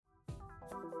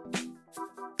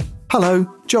Hello,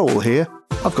 Joel here.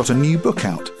 I've got a new book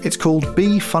out. It's called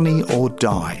Be Funny or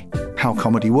Die: How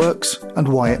Comedy Works and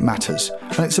Why It Matters.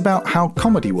 And it's about how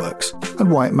comedy works and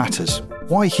why it matters.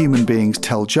 Why human beings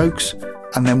tell jokes,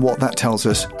 and then what that tells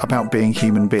us about being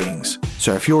human beings.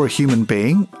 So if you're a human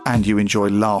being and you enjoy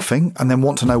laughing and then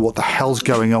want to know what the hell's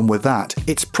going on with that,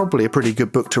 it's probably a pretty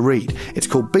good book to read. It's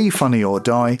called Be Funny or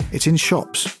Die. It's in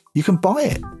shops. You can buy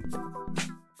it.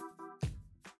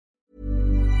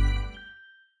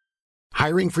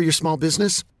 Hiring for your small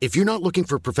business? If you're not looking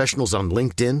for professionals on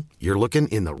LinkedIn, you're looking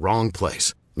in the wrong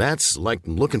place. That's like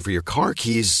looking for your car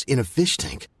keys in a fish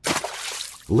tank.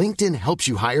 LinkedIn helps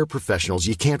you hire professionals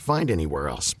you can't find anywhere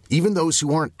else, even those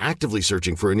who aren't actively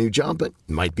searching for a new job but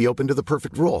might be open to the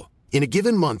perfect role. In a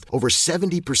given month, over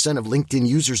 70% of LinkedIn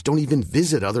users don't even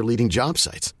visit other leading job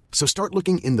sites. So start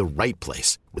looking in the right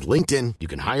place. With LinkedIn, you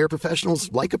can hire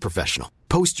professionals like a professional.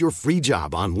 Post your free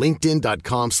job on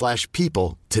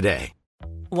linkedin.com/people today.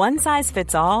 One size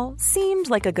fits all seemed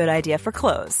like a good idea for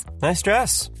clothes. Nice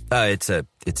dress. It's a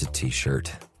t-shirt.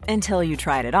 Until you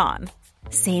tried it on.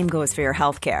 Same goes for your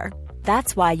healthcare.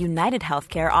 That's why United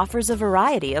Healthcare offers a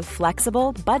variety of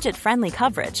flexible, budget-friendly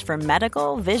coverage for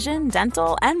medical, vision,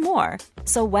 dental, and more.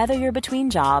 So whether you're between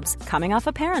jobs, coming off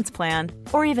a parent's plan,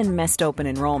 or even missed open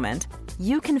enrollment,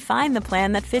 you can find the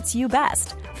plan that fits you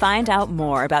best. Find out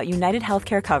more about United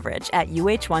Healthcare coverage at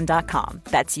uh1.com.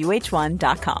 That's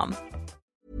uh1.com.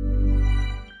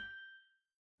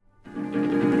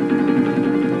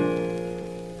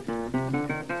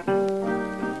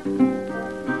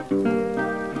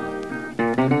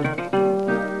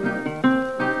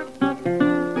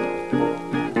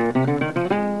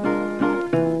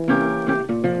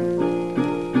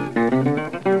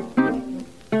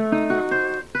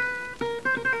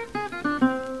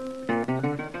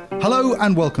 Hello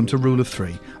and welcome to Rule of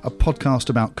Three, a podcast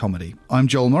about comedy. I'm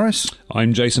Joel Norris.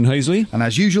 I'm Jason Hazley. And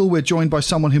as usual, we're joined by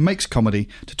someone who makes comedy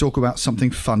to talk about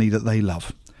something funny that they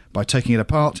love. By taking it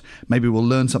apart, maybe we'll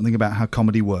learn something about how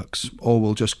comedy works, or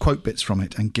we'll just quote bits from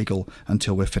it and giggle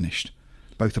until we're finished.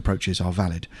 Both approaches are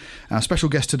valid. Our special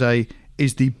guest today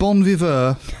is the bon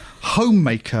viveur,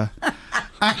 homemaker,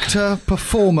 actor,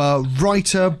 performer,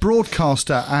 writer,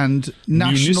 broadcaster and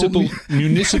national...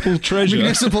 Municipal treasure.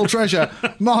 Municipal treasure,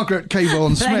 Margaret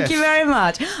Cabourn Smith. Thank you very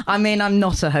much. I mean, I'm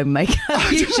not a homemaker.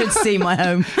 You should see my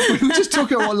home. We were just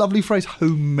talking about what a lovely phrase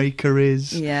homemaker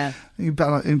is. Yeah. It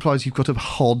implies you've got a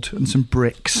hod and some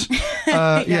bricks.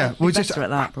 Yeah, we're better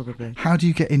at that, probably. How do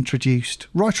you get introduced?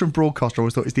 Writer and broadcaster I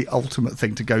always thought is the ultimate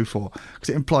thing to go for, because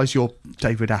it implies you're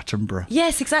David Attenborough.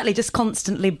 Yes, exactly. Just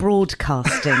constantly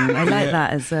broadcasting. I like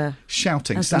that as a...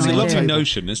 Shouting. As It's a an lovely idea.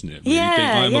 notion, isn't it? Really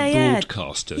Yeah, being, I'm a yeah.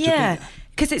 broadcaster. Yeah,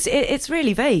 because it's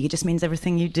really vague. It just means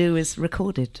everything you do is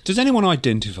recorded. Does anyone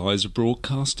identify as a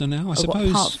broadcaster now, I suppose?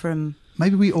 Apart from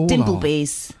Maybe we all are.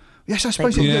 Dimblebees. Yes, I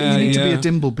suppose They- you need to be Yeah. a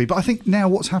Dimbleby. But I think now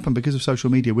what's happened because of social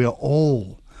media, we are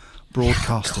all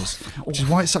broadcasters, which is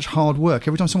why it's such hard work.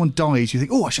 Every time someone dies, you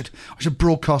think, "Oh, I should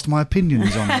broadcast my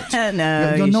opinions on it."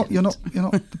 No, you're you not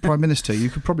the Prime Minister. You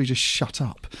could probably just shut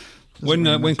up.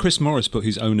 When Chris Morris put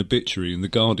his own obituary in The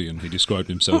Guardian, he described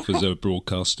himself as a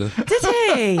broadcaster. Did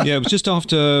he? Yeah, it was just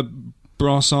after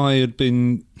Brass Eye had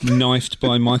been knifed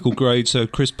by Michael Grade, so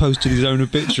Chris posted his own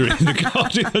obituary in The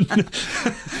Guardian.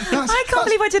 I can't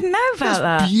believe I didn't know about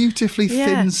that. Beautifully Yeah.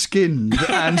 thin-skinned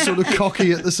and sort of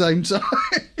cocky at the same time.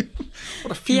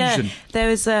 What a fusion! Yeah, there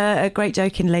was a great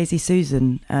joke in Lazy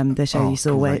Susan, the show you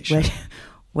saw, great show.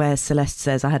 where Celeste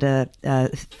says, "I had a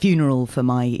funeral for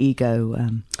my ego,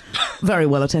 very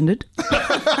well attended."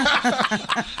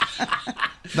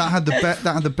 That had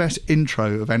the best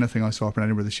intro of anything I saw up in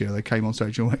Edinburgh this year. They came on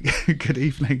stage and went, "Good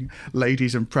evening,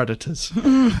 ladies and predators."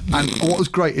 And what was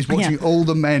great is watching all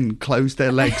the men close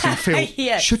their legs and feel,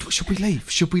 Yes. should we leave?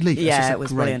 Should we leave? It's Yeah, just a it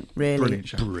was great, brilliant, really. brilliant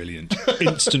show. Brilliant.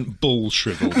 Instant ball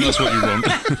shrivel. That's what you want.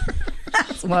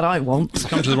 That's what I want.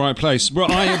 Come to the right place. Well,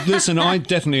 I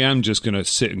definitely am just going to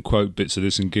sit and quote bits of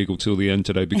this and giggle till the end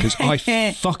today, because I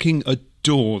fucking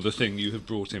adore the thing you have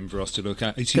brought in for us to look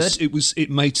at. It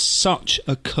made such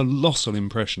a colossal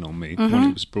impression on me when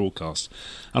it was broadcast,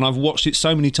 and I've watched it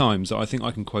so many times that I think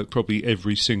I can quote probably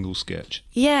every single sketch.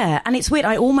 Yeah, and it's weird.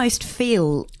 I almost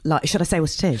feel like, should I say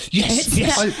what it is?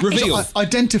 Yes. Reveal.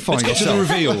 Identify Let's get to the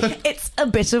yourself. reveal. It's a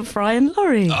bit of Fry and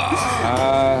Laurie.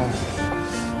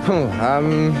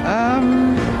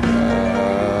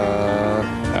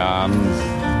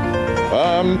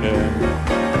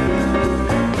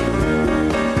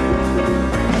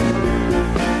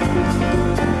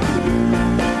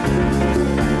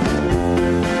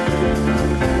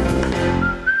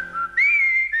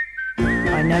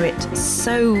 I know it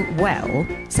so well,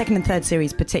 second and third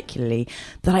series particularly,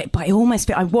 that I almost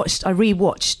feel I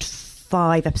rewatched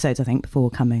 5 episodes, I think, before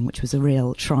coming, which was a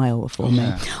real trial for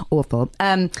me. Awful.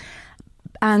 And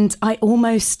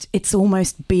it's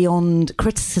almost beyond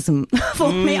criticism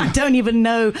for me. I don't even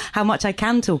know how much I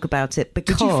can talk about it,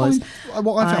 because Did you find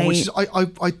what I found, which is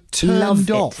I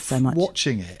turned off so much.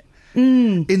 Watching it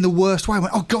in the worst way. I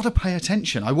went, got to pay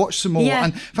attention. I watched some more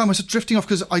and found myself drifting off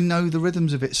because I know the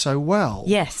rhythms of it so well.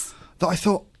 Yes. That I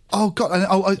thought, oh God,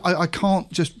 I can't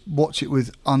just watch it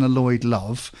with unalloyed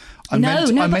love. I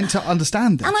meant to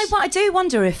understand this. And I do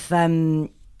wonder if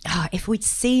we'd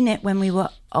seen it when we were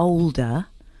older,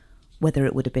 whether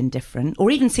it would have been different,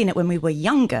 or even seen it when we were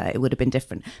younger, it would have been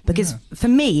different. Because for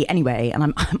me, anyway, and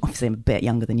I'm obviously a bit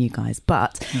younger than you guys,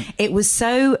 but it was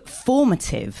so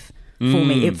formative for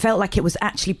me. It felt like it was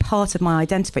actually part of my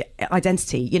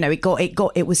identity. You know,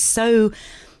 it was so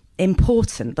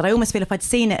important that I almost feel if I'd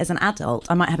seen it as an adult,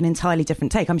 I might have an entirely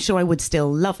different take. I'm sure I would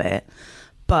still love it,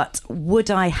 but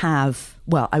would I have?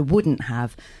 Well, I wouldn't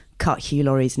have cut Hugh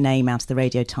Laurie's name out of the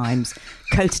Radio Times,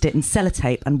 coated it in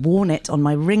sellotape and worn it on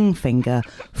my ring finger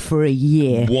for a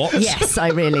year. What? Yes, I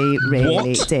really,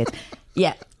 really did.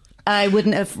 Yeah. I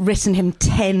wouldn't have written him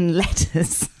 10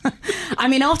 letters. I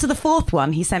mean, after the 4th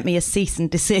one, he sent me a cease and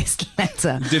desist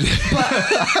letter. Did he?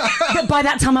 But by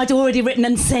that time, I'd already written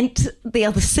and sent the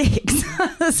other 6.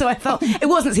 So I felt it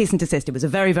wasn't cease and desist. It was a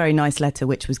very, very nice letter,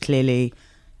 which was clearly...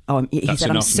 he said,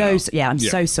 I'm so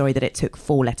sorry that it took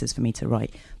 4 letters for me to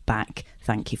write back.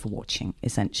 Thank you for watching,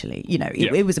 essentially. You know,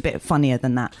 it was a bit funnier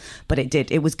than that, but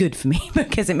it was good for me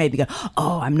because it made me go,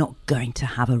 I'm not going to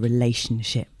have a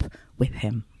relationship with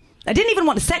him. I didn't even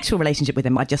want a sexual relationship with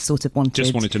him. I just sort of wanted...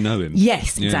 Just wanted to know him.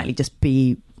 Yes, exactly. Just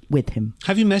be with him.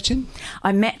 Have you met him?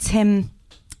 I met him...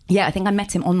 Yeah, I think I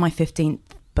met him on my 15th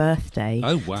birthday.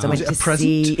 Oh, wow. So I went Was it a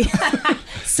present?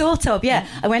 Sort of, yeah.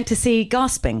 I went to see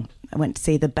Gasping. I went to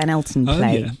see the Ben Elton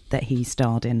play that he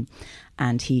starred in.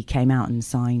 And he came out and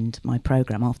signed my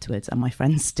programme afterwards. And my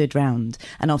friends stood round.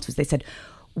 And afterwards they said...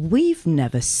 We've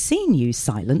never seen you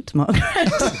silent, Margaret.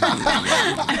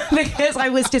 Because I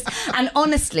was just... And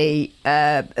honestly,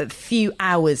 a few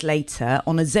hours later,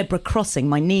 on a zebra crossing,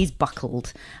 my knees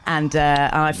buckled. And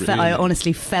I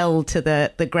honestly fell to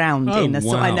the ground.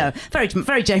 Wow. I know, very,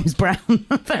 very James Brown,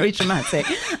 very dramatic.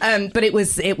 But it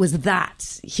was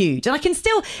that huge. And I can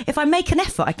still, if I make an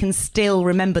effort, I can still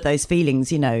remember those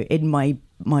feelings, you know, in my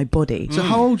body. So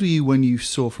how old were you when you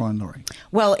saw Fry and Laurie?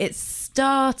 Well, it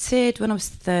started when I was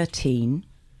 13.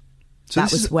 So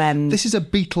that was when this is a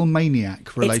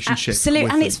Beatlemaniac relationship. Absolutely,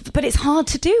 and it's hard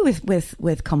to do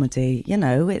with comedy. You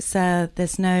know, it's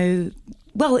there's no.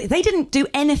 Well, they didn't do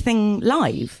anything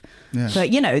live,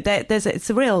 but you know, it's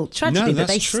a real tragedy that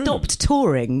they stopped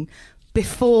touring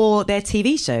before their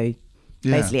TV show,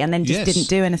 basically, and then just didn't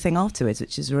do anything afterwards,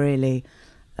 which is really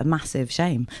a massive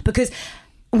shame because.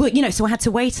 Well, you know, so I had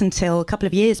to wait until a couple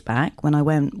of years back when I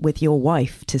went with your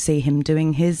wife to see him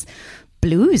doing his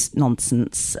blues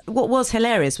nonsense. What was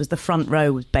hilarious was the front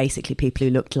row was basically people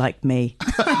who looked like me.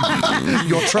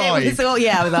 Your tribe. I was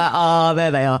like,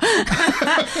 there they are.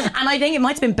 And I think it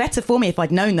might have been better for me if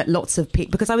I'd known that lots of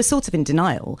people, because I was sort of in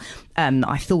denial.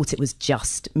 I thought it was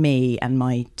just me and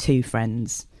my 2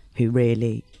 friends who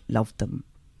really loved them.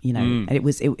 You know, and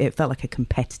it felt like a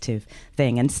competitive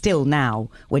thing. And still now,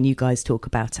 when you guys talk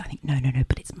about it, I think, no,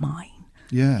 but it's mine.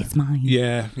 Yeah. It's mine.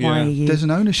 Yeah. Why are you there's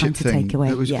an ownership thing. Take away?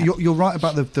 You're right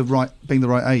about the right being the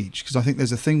right age, because I think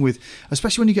there's a thing with,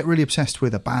 especially when you get really obsessed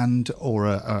with a band or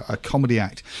a comedy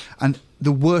act, and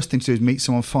the worst thing to do is meet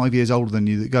someone 5 years older than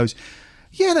you that goes,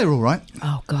 yeah, they're all right.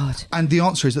 Oh, God. And the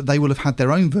answer is that they will have had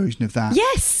their own version of that.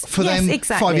 Yes. For them,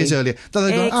 exactly. 5 years earlier.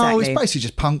 They're going, it's basically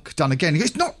just punk done again.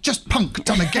 It's not just punk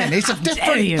done again. It's a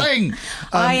different thing.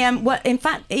 I am, in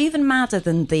fact, even madder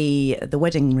than the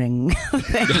wedding ring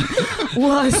thing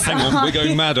was... Hang on, we're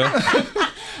going madder.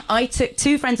 I took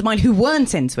 2 friends of mine who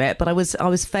weren't into it, but I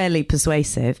was fairly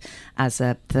persuasive as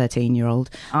a 13-year-old.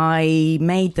 I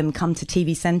made them come to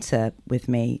TV Centre with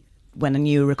me when a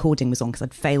new recording was on, because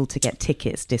I'd failed to get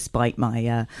tickets despite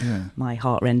my my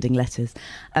heart-rending letters.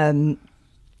 And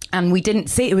we didn't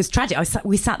see it. It was tragic.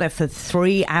 We sat there for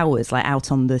 3 hours, like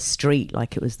out on the street,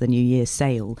 like it was the New Year's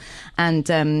sale. And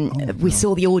we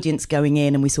saw the audience going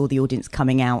in and we saw the audience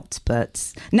coming out.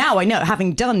 But now I know,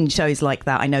 having done shows like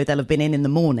that, I know they'll have been in the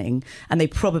morning, and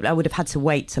I would have had to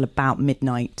wait till about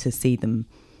midnight to see them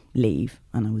leave.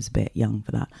 And I was a bit young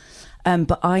for that.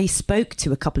 But I spoke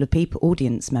to a couple of people,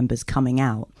 audience members coming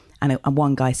out, And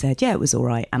one guy said, yeah, it was all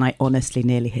right. And I honestly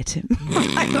nearly hit him.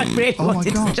 I really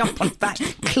wanted to jump on his back,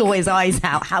 claw his eyes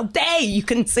out. How dare you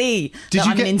can see that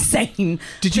I'm an insane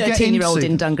 13-year-old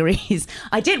in dungarees.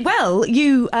 I did. Well,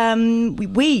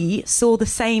 we saw the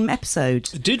same episode.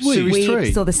 Did we? Series 3.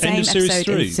 We saw the same episode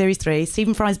in Series 3,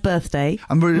 Stephen Fry's birthday.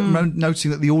 I'm noticing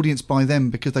that the audience by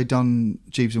them, because they'd done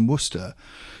Jeeves and Wooster,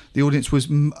 the audience was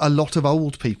a lot of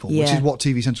old people, which is what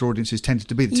TV Centre audiences tended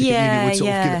to be. The ticket unit would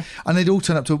sort of give it. And they'd all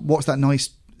turn up to watch that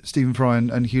nice Stephen Fry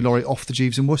and Hugh Laurie off the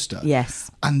Jeeves and Wooster.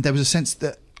 Yes. And there was a sense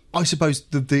that, I suppose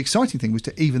the exciting thing was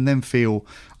to even then feel,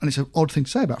 and it's an odd thing to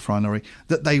say about Fry and Laurie,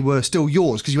 that they were still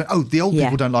yours, because you went, oh, the old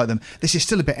people don't like them. This is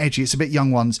still a bit edgy. It's a bit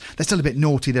young ones. They're still a bit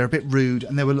naughty. They're a bit rude.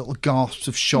 And there were little gasps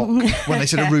of shock when they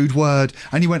said a rude word.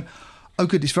 And you went, oh,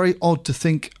 good. It's very odd to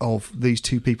think of these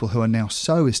two people who are now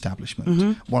so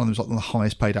establishment. One of them is like one of the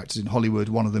highest paid actors in Hollywood.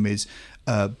 One of them is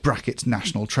Brackett's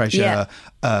national treasure,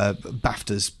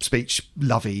 BAFTA's speech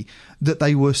lovey, that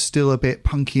they were still a bit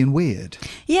punky and weird.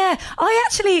 Yeah, I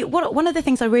actually, one of the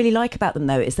things I really like about them,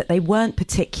 though, is that they weren't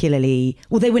particularly,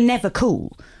 well, they were never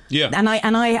cool. Yeah, and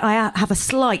I have a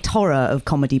slight horror of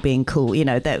comedy being cool. You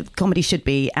know, that comedy should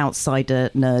be outsider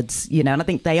nerds. You know, and I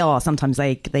think they are. Sometimes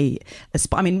they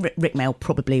aspire. I mean, Rick Mail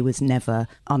probably was never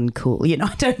uncool. You know,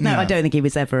 I don't know. Yeah. I don't think he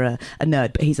was ever a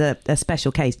nerd, but he's a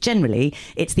special case. Generally,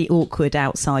 it's the awkward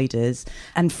outsiders,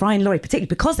 and Fry and Laurie, particularly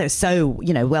because they're so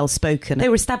well spoken. They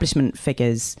were establishment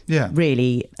figures. Yeah.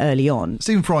 Really early on.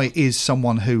 Stephen Fry is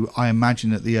someone who I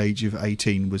imagine at the age of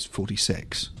 18 was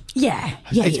 46. Yeah.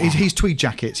 He's tweed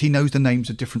jackets. He knows the names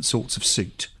of different sorts of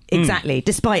suit. Exactly.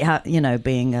 Despite how,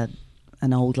 being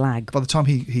an old lag. By the time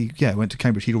he went to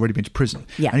Cambridge, he'd already been to prison.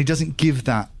 Yeah. And he doesn't give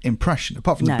that impression,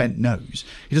 apart from the bent nose.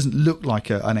 He doesn't look like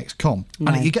an ex-com.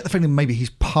 No. And you get the feeling maybe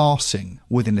he's passing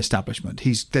within establishment.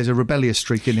 There's a rebellious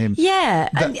streak in him. Yeah.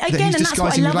 And that's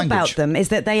what I love about them, is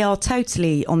that they are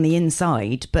totally on the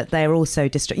inside, but they're also,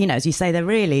 as you say, they're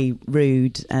really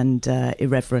rude and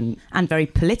irreverent and very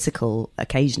political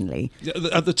occasionally.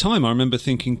 At the time, I remember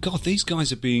thinking, God, these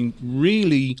guys are being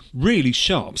really, really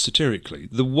sharp satirically.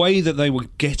 The way that they were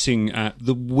getting at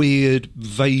the weird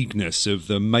vagueness of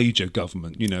the major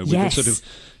government, with the sort of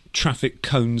traffic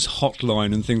cones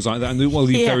hotline and things like that, and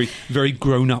these very, very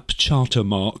grown-up charter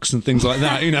marks and things like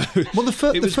that, Well,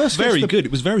 it was very good.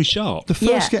 It was very sharp. The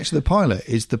first sketch of the pilot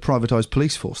is the privatised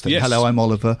police force thing. Yes. Hello, I'm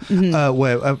Oliver.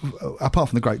 Where, apart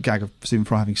from the great gag of Stephen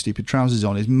Fry having stupid trousers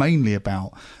on, is mainly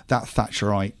about that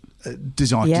Thatcherite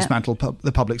desire to dismantle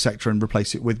the public sector and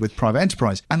replace it with private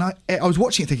enterprise. And I was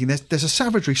watching it thinking there's a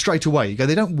savagery straight away.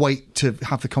 They don't wait to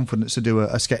have the confidence to do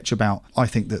a sketch about, I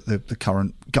think that the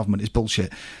current government is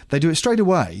bullshit. They do it straight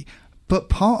away. But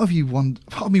part of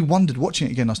me wondered, watching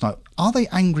it again last night, are they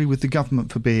angry with the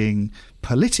government for being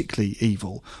politically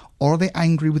evil, or are they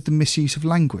angry with the misuse of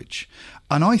language?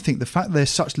 And I think the fact they're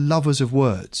such lovers of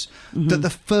words, that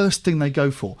the first thing they go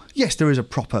for, yes, there is a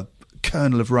proper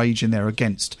kernel of rage in there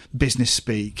against business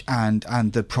speak and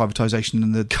the privatisation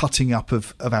and the cutting up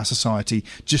of our society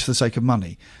just for the sake of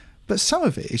money. But some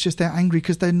of it is just they're angry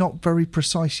because they're not very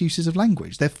precise uses of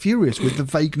language. They're furious with the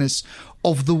vagueness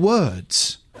of the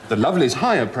words. The lovely is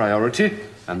higher priority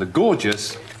and the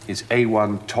gorgeous is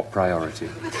A1 top priority.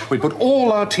 We put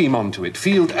all our team onto it,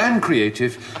 field and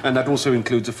creative, and that also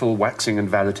includes a full waxing and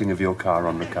valeting of your car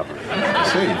on recovery.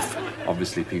 See?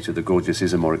 Obviously, Peter, the gorgeous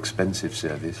is a more expensive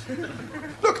service.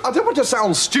 Look, I don't want to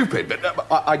sound stupid, but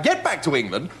I get back to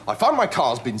England, I find my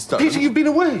car's been stolen. Peter, you've been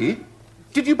away?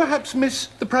 Did you perhaps miss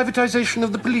the privatisation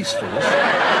of the police force?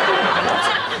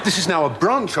 This is now a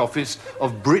branch office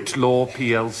of Brit Law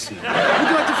PLC. Would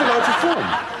you like to fill out a form?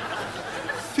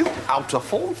 Fill out a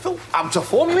form? Fill out a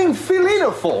form? You mean fill in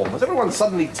a form? Has everyone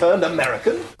suddenly turned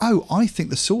American? Oh, I think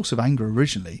the source of anger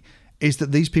originally is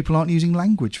that these people aren't using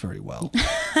language very well.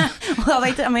 Well,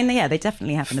 they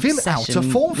definitely have an obsession.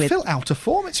 Fill out a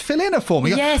form. It's fill in a form.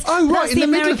 Yes, that's the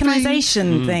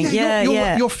Americanisation thing.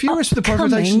 You're furious with the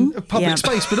privatisation of public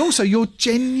space, but also you're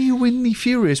genuinely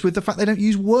furious with the fact they don't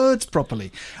use words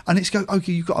properly. And it's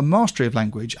okay, you've got a mastery of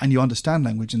language and you understand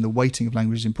language and the weighting of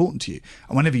language is important to you.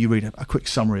 And whenever you read a quick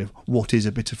summary of what is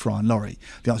a bit of Fry and Laurie,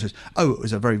 the answer is, it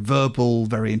was a very verbal,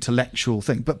 very intellectual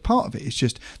thing. But part of it is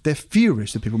just they're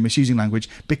furious that people misusing language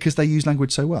because they use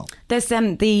language so well. There's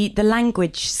the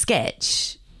language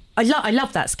sketch. I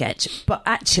love that sketch, but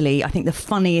actually I think the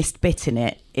funniest bit in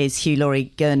it is Hugh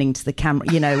Laurie gurning to the camera,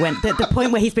 when the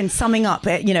point where he's been summing up,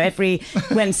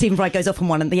 when Stephen Fry goes off on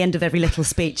one at the end of every little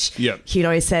speech, Hugh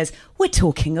Laurie says, we're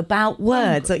talking about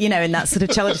words, in that sort of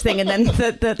childish thing, and then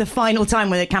the final time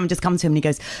where the camera just comes to him and he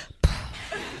goes,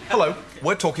 hello,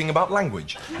 we're talking about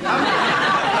language.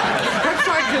 Perhaps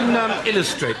I can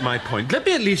illustrate my point. Let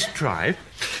me at least try.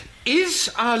 Is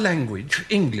our language,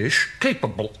 English,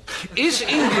 capable? Is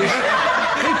English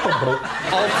capable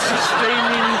of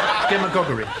sustaining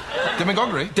demagoguery?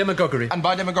 Demagoguery? Demagoguery. And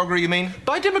by demagoguery you mean?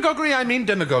 By demagoguery, I mean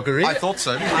demagoguery. I thought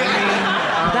so.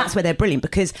 That's where they're brilliant,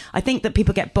 because I think that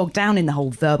people get bogged down in the whole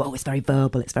verbal. Oh, it's very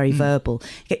verbal. It's very verbal.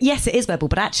 Yes, it is verbal,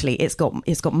 but actually, it's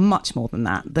got much more than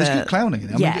that. There's good clowning in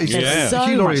it. There's so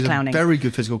Hugh Laurie much is clowning. a very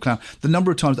good physical clown. The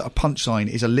number of times that a punchline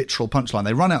is a literal punchline,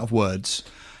 they run out of words.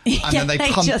 And then they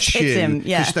punch just hit him,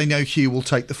 because they know Hugh will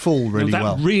take the fall really that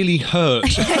well. really hurt.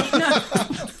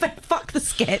 Fuck the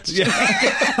sketch.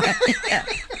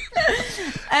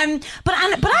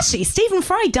 But actually, Stephen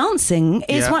Fry dancing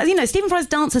is one. Stephen Fry's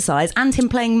dancercise and him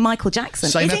playing Michael Jackson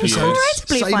is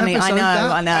incredibly funny.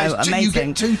 I know, amazing.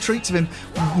 You get 2 treats of him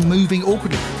moving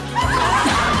awkwardly.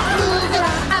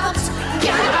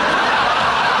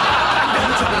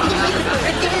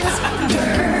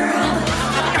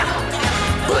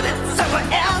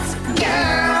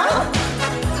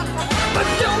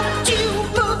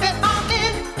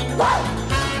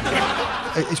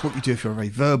 It's what you do if you're a very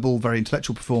verbal, very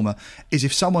intellectual performer, is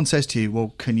if someone says to you,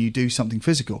 well, can you do something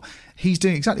physical? He's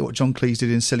doing exactly what John Cleese did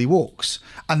in Silly Walks,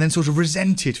 and then sort of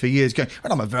resented for years, going,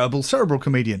 well, I'm a verbal, cerebral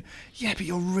comedian. Yeah, but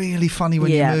you're really funny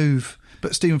when you move.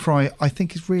 But Stephen Fry, I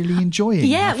think, is really enjoying.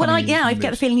 Yeah, I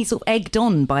get the feeling he's sort of egged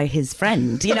on by his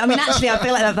friend. Actually, I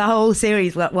feel like the whole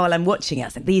series while I'm watching it, I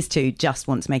think these two just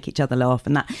want to make each other laugh,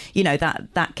 and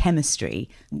that chemistry.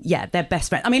 Yeah, they're best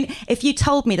friends. I mean, if you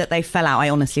told me that they fell out, I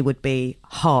honestly would be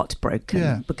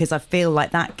heartbroken because I feel like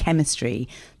that chemistry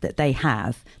that they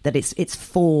have, that it's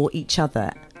for each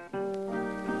other.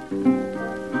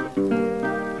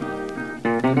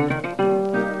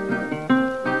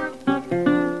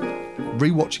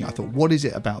 Rewatching it, I thought, what is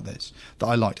it about this that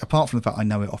I liked? Apart from the fact I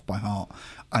know it off by heart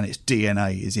and its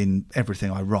DNA is in everything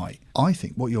I write. I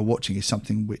think what you're watching is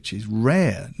something which is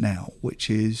rare now, which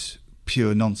is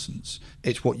pure nonsense.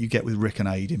 It's what you get with Rick and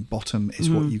Aid in Bottom. It's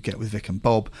what you get with Vic and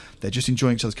Bob. They're just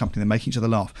enjoying each other's company. They're making each other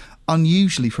laugh.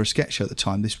 Unusually for a sketch show at the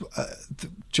time, this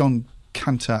John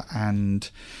Cantor and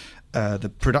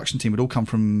the production team had all come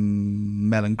from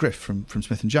Mel and Griff from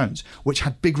Smith & Jones, which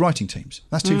had big writing teams.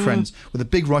 That's 2 friends with a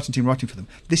big writing team writing for them.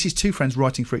 This is 2 friends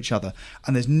writing for each other,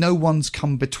 and there's no one's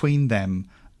come between them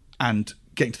and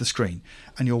getting to the screen.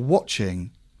 And you're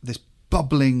watching this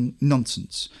bubbling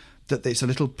nonsense, that it's a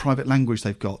little private language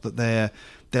they've got, that they're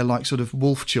like sort of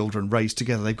wolf children raised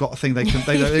together. They've got a thing they're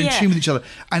in tune with each other.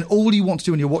 And all you want to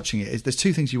do when you're watching it is there's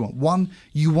 2 things you want. One,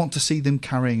 you want to see them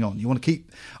carrying on. I want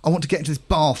to get into this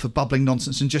bath of bubbling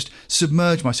nonsense and just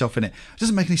submerge myself in it. It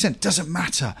doesn't make any sense. It doesn't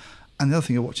matter. And the other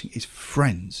thing you're watching is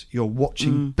friends. You're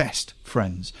watching best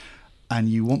friends. And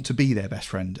you want to be their best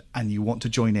friend, and you want to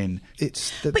join in.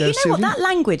 But you know what? That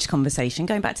language conversation,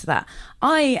 going back to that,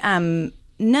 I am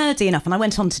nerdy enough, and I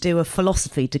went on to do a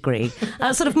philosophy degree,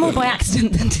 sort of more by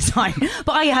accident than design.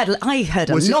 But I heard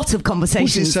a lot of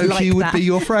conversations. Was it so like he would that. be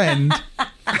your friend?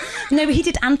 No, but he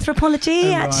did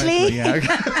anthropology, actually. Right,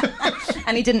 okay.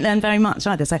 And he didn't learn very much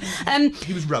either. So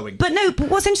he was rowing. But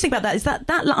what's interesting about that is that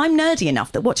I'm nerdy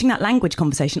enough that watching that language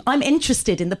conversation, I'm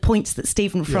interested in the points that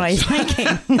Stephen Fry is making.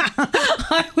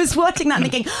 I was watching that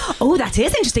and thinking, oh, that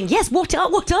is interesting. Yes, what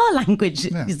are language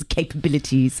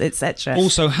capabilities, etc.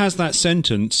 Also, has that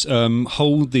sentence,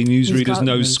 hold the newsreader's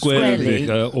nose squarely,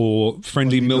 or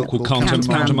friendly milk will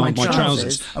countermand my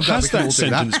trousers. Has that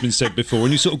sentence been said before?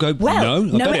 And you sort of go, well,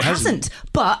 no, it hasn't.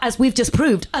 But as we've just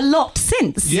proved, a lot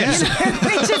since. Yes.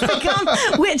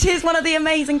 Which is one of the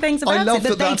amazing things about I love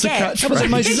it. that's a catchphrase. That was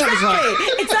amazing. Exactly.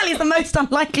 It's the most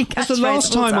unlikely catchphrase. That's the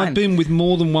last time I've been with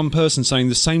more than one person saying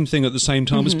the same thing at the same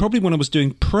time. Was probably when I was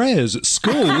doing prayers at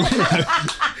school.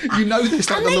 You know this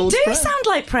like and the Lord's Prayer. Prayer. They do sound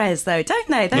like prayers, though, don't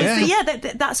they?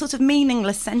 That sort of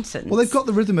meaningless sentence. Well, they've got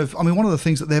the rhythm of. I mean, one of the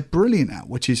things that they're brilliant at,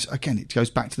 which is again, it goes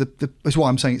back to that's why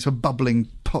I'm saying it's a bubbling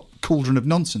cauldron of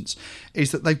nonsense,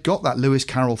 is that they've got that Lewis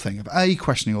Carroll thing of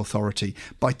questioning authority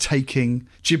by taking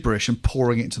gibberish and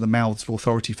pouring it into the mouths of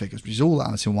authority figures, which is all that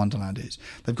Alice in Wonderland is.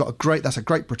 They've got that's a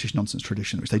great British nonsense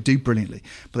tradition, which they do brilliantly,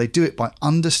 but they do it by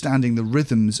understanding the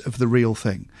rhythms of the real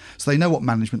thing. So they know what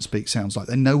management speak sounds like.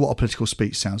 They know what a political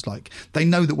speech sounds like. They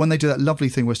know that when they do that lovely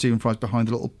thing where Stephen Fry's behind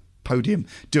the little podium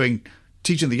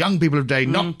teaching the young people of today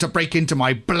not to break into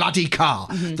my bloody car,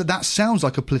 that sounds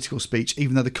like a political speech,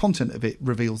 even though the content of it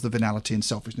reveals the venality and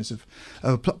selfishness of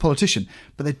a politician.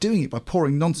 But they're doing it by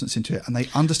pouring nonsense into it, and they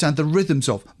understand the rhythms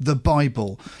of the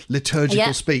Bible,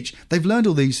 liturgical speech. They've learned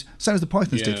all these, same as the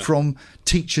Pythons did, from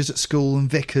teachers at school and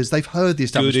vicars. They've heard the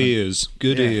establishment.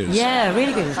 Good ears. Yeah,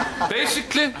 really good.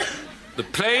 Basically, the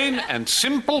plain and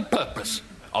simple purpose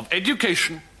of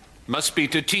education must be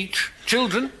to teach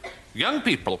children, young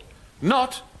people,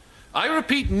 not, I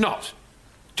repeat, not,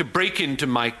 to break into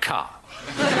my car.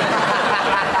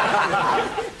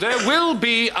 There will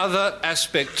be other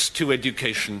aspects to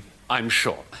education, I'm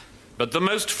sure. But the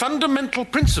most fundamental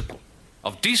principle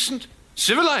of decent,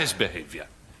 civilized behaviour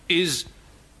is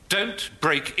don't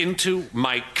break into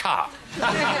my car.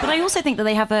 But I also think that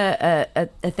they have a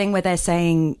thing where they're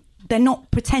saying... They're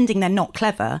not pretending they're not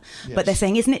clever, but they're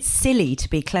saying, isn't it silly to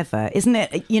be clever? Isn't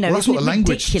it, you know, that's isn't what it the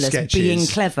language ridiculous sketch being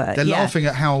is. clever? They're laughing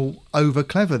at how over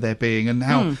clever they're being and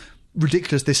how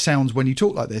ridiculous this sounds when you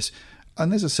talk like this.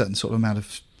 And there's a certain sort of amount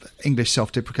of English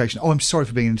self-deprecation. Oh, I'm sorry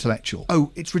for being intellectual.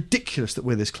 Oh, it's ridiculous that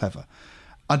we're this clever.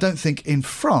 I don't think in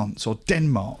France or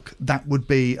Denmark that would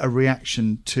be a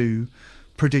reaction to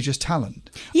prodigious talent.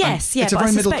 Yes, it's a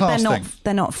very middle class thing.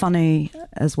 They're not funny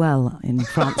as well in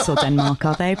France or Denmark,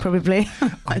 are they? Probably.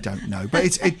 I don't know,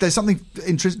 but there's something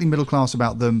intrinsically middle class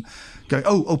about them. Going,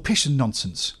 oh, pish and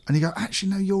nonsense, and you go,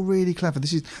 actually, no, you're really clever.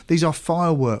 These are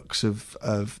fireworks of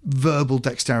verbal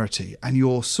dexterity, and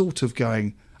you're sort of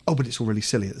going, oh, but it's all really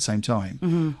silly at the same time.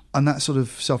 Mm-hmm. And that sort of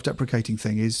self-deprecating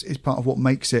thing is part of what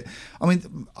makes it. I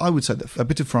mean, I would say that a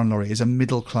bit of Fran Laurie is a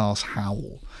middle class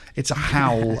howl. It's a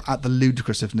howl at the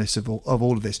ludicrousness of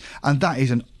all of this. And that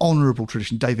is an honourable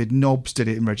tradition. David Nobbs did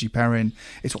it in Reggie Perrin.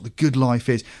 It's what the good life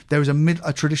is. There is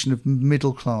a tradition of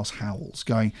middle-class howls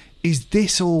going, is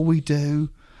this all we do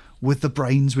with the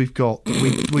brains we've got?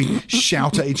 We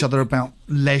shout at each other about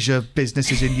leisure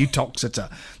businesses in Uttoxeter.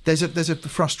 There's a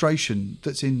frustration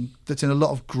that's in a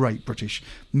lot of great British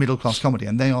middle-class comedy,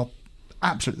 and they are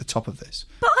absolutely at the top of this.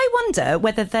 But I wonder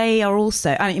whether they are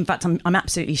also... in fact, I'm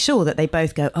absolutely sure that they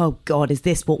both go, oh, God, is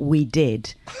this what we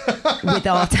did with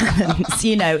our talents?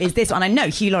 You know, is this... And I know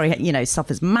Hugh Laurie, you know,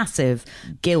 suffers massive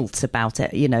guilt about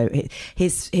it. You know,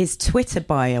 his Twitter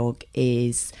bio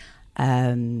is...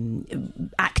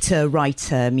 actor,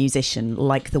 writer, musician,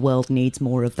 like the world needs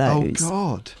more of those. Oh,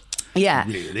 God. Yeah,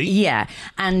 really? Yeah,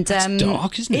 and it's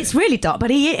dark, isn't it? It's really dark, but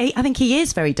I think he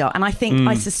is very dark, and I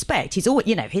suspect he's always,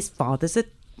 you know, his father's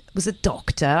was a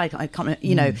doctor. I can't,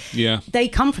 you know. Yeah. They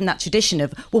come from that tradition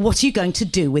of, well, what are you going to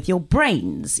do with your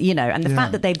brains, you know? And the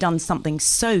fact that they've done something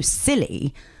so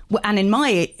silly. And in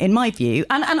my view,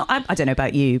 and I don't know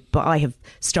about you, but I have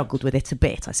struggled with it a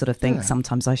bit. I sort of think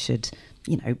sometimes I should,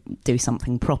 you know, do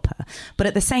something proper. But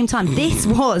at the same time, this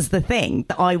was the thing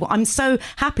that I'm so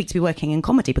happy to be working in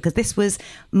comedy, because this was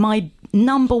my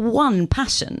number one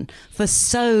passion for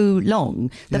so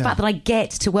long. The fact that I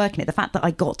get to work in it, the fact that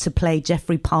I got to play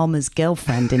Geoffrey Palmer's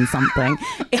girlfriend in something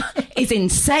is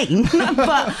insane.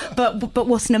 but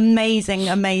what an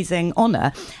amazing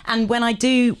honour. And when I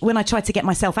try to get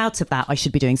myself out of that, I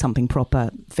should be doing something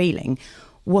proper feeling.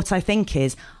 What I think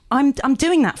is, I'm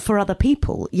doing that for other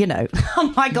people, you know.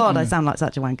 Oh my God, I sound like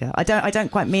such a wanker. I don't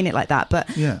quite mean it like that, but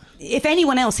if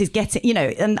anyone else is getting, you know,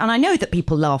 and I know that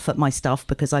people laugh at my stuff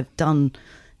because I've done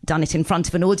it in front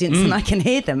of an audience and I can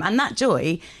hear them, and that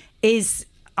joy is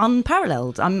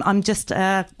unparalleled. I'm just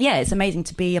it's amazing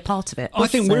to be a part of it. I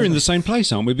think we're in the same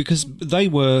place, aren't we? Because they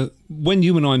were, when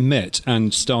you and I met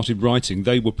and started writing,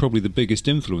 they were probably the biggest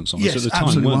influence on us at the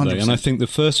time, weren't they? 100%. And I think the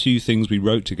first few things we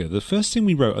wrote together, the first thing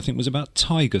we wrote, I think, was about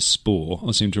tiger spore,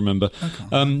 I seem to remember.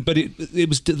 Okay. But it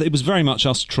was very much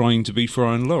us trying to be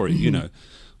Fran Laurie, you know.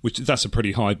 Which, that's a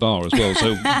pretty high bar as well,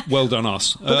 so well done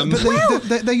us. But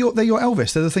they're your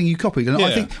Elvis. They're the thing you copied, and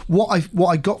I think what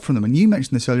I got from them, and you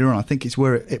mentioned this earlier on, I think it's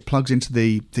where it plugs into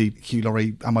the Hugh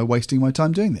Laurie. Am I wasting my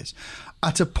time doing this?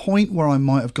 At a point where I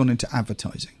might have gone into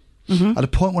advertising. Mm-hmm. At a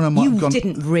point when I might have gone. You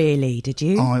didn't really, did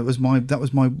you? Oh, that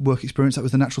was my work experience. That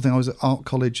was the natural thing. I was at art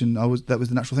college, and that was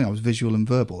the natural thing. I was visual and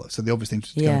verbal. So the obvious thing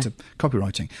was to go into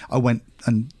copywriting. I went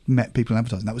and met people in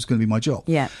advertising. That was going to be my job.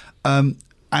 Yeah.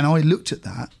 And I looked at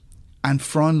that, and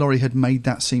Fran Laurie had made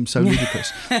that seem so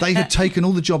ludicrous. They had taken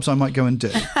all the jobs I might go and do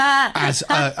as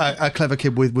a clever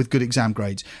kid with good exam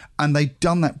grades, and they'd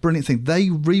done that brilliant thing. They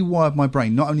rewired my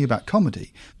brain, not only about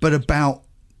comedy, but about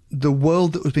the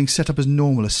world that was being set up as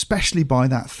normal, especially by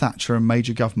that Thatcher and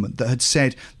Major government that had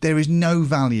said there is no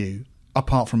value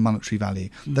apart from monetary value.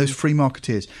 Mm-hmm. Those free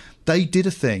marketeers, they did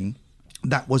a thing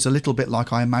that was a little bit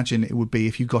like I imagine it would be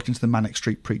if you got into the Manic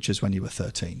Street Preachers when you were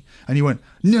 13 and you went,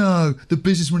 no, the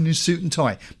businessman in a suit and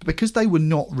tie. But because they were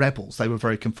not rebels, they were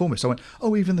very conformist. I went,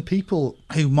 oh, even the people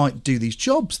who might do these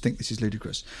jobs think this is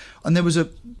ludicrous. And there was a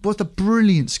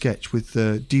brilliant sketch with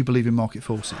Do You Believe in Market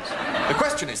Forces? The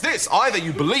question is this: either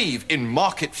you believe in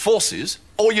market forces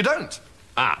or you don't.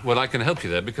 Well, I can help you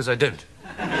there because I don't.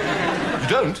 You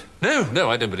don't? No,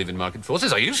 I don't believe in market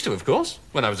forces. I used to, of course,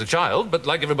 when I was a child, but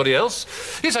like everybody else,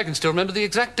 yes, I can still remember the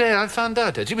exact day I found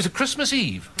out it. It was a Christmas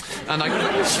Eve, and I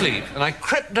couldn't sleep, and I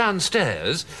crept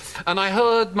downstairs, and I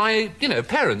heard my,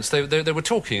 parents, they were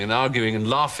talking and arguing and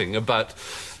laughing about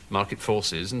market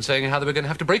forces and saying how they were going to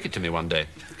have to break it to me one day.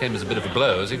 It came as a bit of a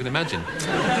blow, as you can imagine.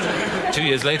 2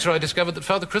 years later, I discovered that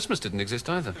Father Christmas didn't exist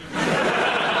either.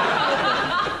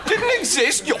 Didn't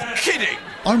exist? You're kidding!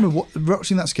 I remember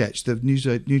watching that sketch, the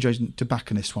newsagent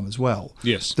tobacconist one as well.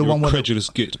 Yes, the one where credulous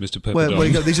git, Mr. Pepper. Where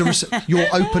you go, these are your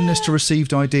openness to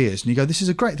received ideas, and you go, this is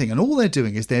a great thing. And all they're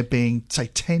doing is they're being, say,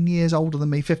 10 years older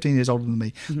than me, 15 years older than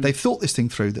me. Mm-hmm. They've thought this thing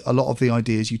through. That a lot of the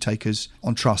ideas you take as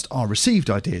on trust are received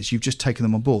ideas. You've just taken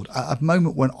them on board. At a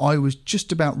moment when I was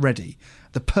just about ready,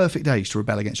 the perfect age to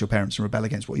rebel against your parents and rebel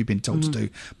against what you've been told to do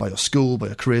by your school, by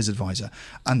your careers advisor,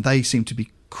 and they seem to be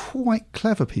quite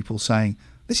clever people saying,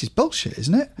 this is bullshit,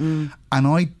 isn't it? And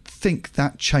I think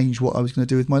that changed what I was going to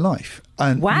do with my life.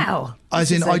 And wow. As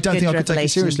in, I don't think I could take it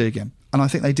seriously again. And I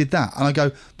think they did that. And I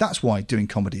go, that's why doing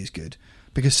comedy is good.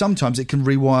 Because sometimes it can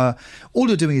rewire. All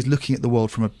you're doing is looking at the world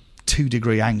from a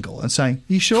 2-degree angle and saying,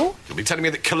 you sure? You'll be telling me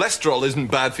that cholesterol isn't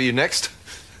bad for you next.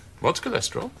 What's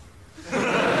cholesterol?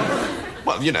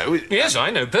 Well, Yes, I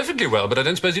know perfectly well, but I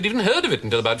don't suppose you'd even heard of it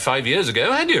until about 5 years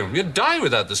ago, had you? You'd die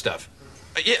without the stuff.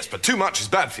 Yes, but too much is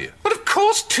bad for you. But of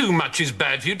course too much is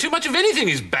bad for you. Too much of anything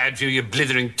is bad for you, you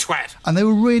blithering twat. And they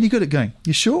were really good at going,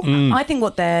 you sure? I think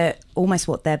what they're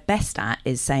best at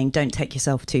is saying don't take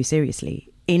yourself too seriously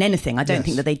in anything. I don't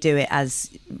think that they do it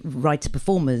as writer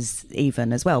performers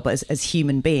even as well, but as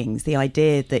human beings. The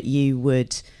idea that you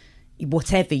would,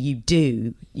 whatever you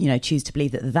do, choose to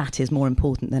believe that is more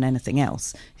important than anything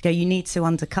else. You need to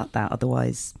undercut that,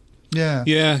 otherwise... Yeah.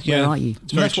 Where are you?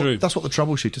 It's very true. That's what the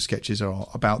troubleshooter sketches are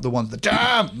about. The ones that,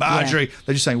 damn, Marjorie. Yeah.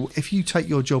 They're just saying, well, if you take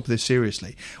your job this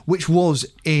seriously, which was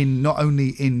not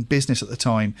only in business at the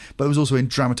time, but it was also in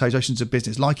dramatisations of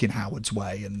business, like in Howard's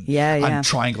Way and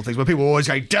Triangle things, where people always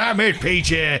go, damn it,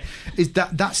 Peachy. Is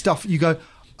that stuff you go,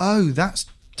 oh, that's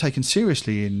taken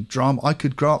seriously in drama. I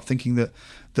could grow up thinking that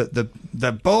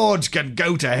the boards can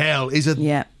go to hell is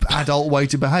an adult way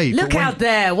to behave. Look out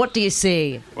there, what do you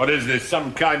see? What is this,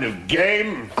 some kind of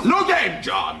game? No game,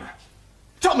 John.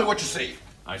 Tell me what you see.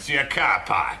 I see a car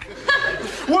park.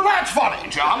 Well, that's funny,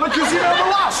 John, because the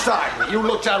last time you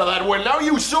looked out of that window,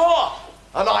 you saw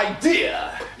an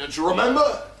idea. Don't you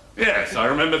remember? Yes, I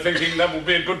remember thinking that would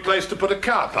be a good place to put a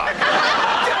car park.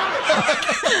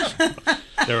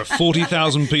 There are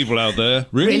 40,000 people out there.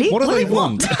 Really? What do they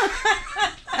want?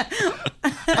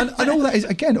 and all that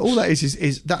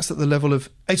is that's at the level of,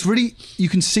 it's really, you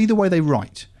can see the way they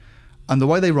write, and the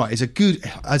way they write is a good,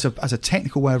 as a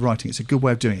technical way of writing, it's a good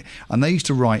way of doing it. And they used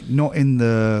to write not in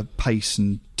the pace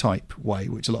and type way,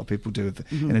 which a lot of people do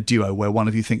in a duo, where one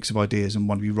of you thinks of ideas and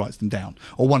one of you writes them down,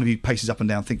 or one of you paces up and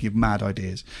down thinking of mad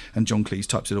ideas and John Cleese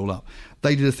types it all up.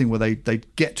 They did a thing where they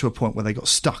get to a point where they got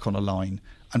stuck on a line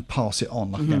and pass it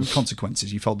on, like again,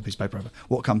 consequences. You fold the piece of paper over.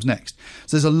 What comes next?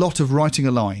 So there's a lot of writing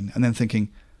a line and then thinking,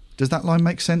 does that line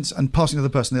make sense? And passing to the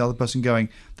other person going,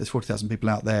 there's 40,000 people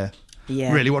out there.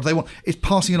 Yeah. Really, what do they want? It's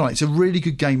passing it on. It's a really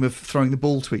good game of throwing the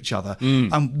ball to each other.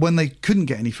 And when they couldn't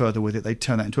get any further with it, they'd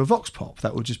turn that into a vox pop.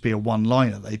 That would just be a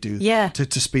one-liner they do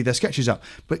to speed their sketches up.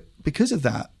 But because of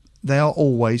that, they are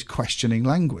always questioning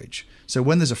language. So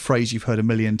when there's a phrase you've heard a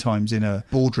million times in a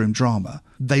boardroom drama,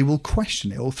 they will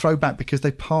question it or throw back because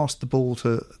they passed the ball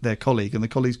to their colleague and the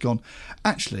colleague's gone,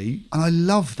 actually, and I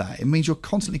love that. It means you're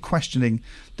constantly questioning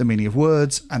the meaning of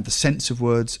words and the sense of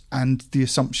words and the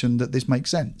assumption that this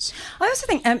makes sense. I also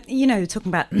think, talking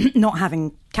about not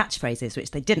having catchphrases,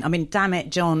 which they didn't. I mean, damn it,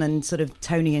 John, and sort of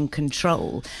Tony and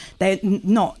Control, they're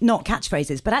not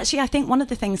catchphrases. But actually, I think one of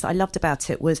the things that I loved about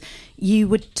it was you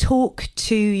would talk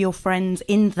to your friends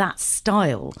in that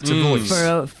style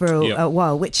for a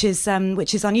while, which is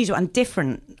unusual and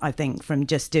different, I think, from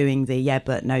just doing the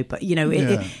but no, but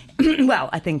well,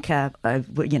 I think I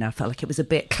felt like it was a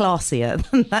bit classier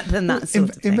than that sort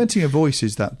of thing. Inventing a voice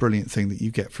is that brilliant thing that you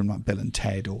get from like Bill and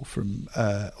Ted or from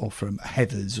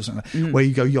Heathers or something, where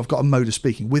you go, you've got a mode of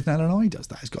speaking. With Nell and I does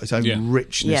that. It's got its own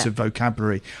richness of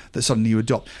vocabulary that suddenly you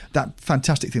adopt. That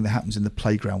fantastic thing that happens in the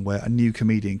playground where a new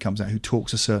comedian comes out who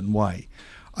talks a certain way.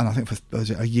 And I think for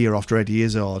a year after Eddie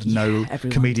Izzard, no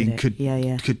comedian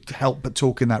could help but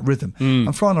talk in that rhythm.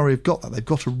 And Fry and Laurie have got that. They've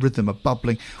got a rhythm, a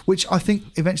bubbling, which I think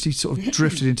eventually sort of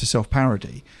drifted into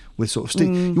self-parody with sort of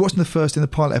Steve. You watch in the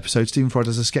pilot episode, Stephen Fry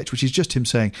does a sketch which is just him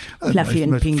saying, fluffy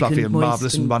and pink fluffy and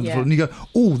marvellous and and wonderful. And you go,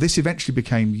 oh, this eventually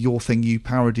became your thing you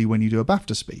parody when you do a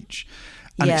BAFTA speech.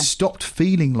 And it stopped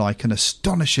feeling like an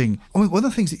astonishing... I mean, one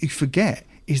of the things that you forget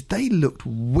is they looked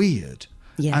weird.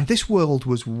 Yeah. And this world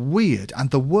was weird, and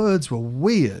the words were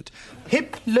weird.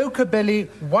 Hip, loca belly,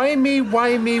 why-me,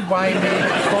 bobula,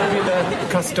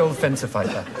 custol fencer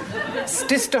fighter.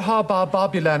 Stista harbar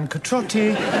barbulan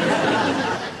catrotti,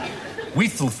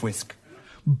 Weethelfwisk.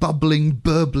 Bubbling,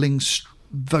 burbling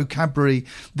vocabulary,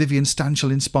 Vivian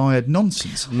Stanshall inspired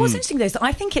nonsense. What's interesting though is that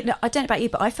I think I don't know about you,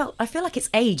 but I feel like it's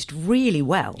aged really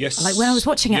well. Yes. Like when I was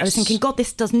watching it, I was thinking, God,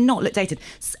 this does not look dated.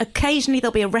 Occasionally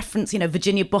there'll be a reference,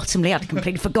 Virginia Bottomley. I'd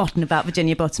completely forgotten about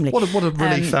Virginia Bottomley. What a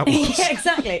relief that was. Yeah,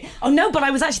 exactly. Oh no, but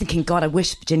I was actually thinking, God, I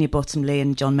wish Virginia Bottomley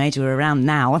and John Major were around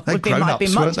now. They're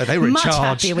grown-ups, weren't they? They were in much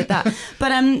charge. happier with that.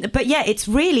 But yeah, it's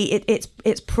really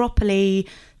it's properly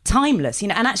timeless,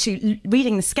 and actually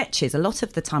reading the sketches, a lot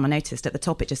of the time I noticed at the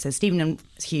top it just says Stephen and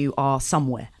Hugh are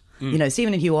somewhere.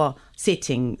 Stephen and Hugh are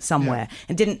sitting somewhere.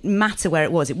 It didn't matter where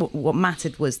it was. What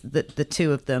mattered was the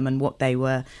two of them and what they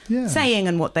were saying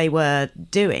and what they were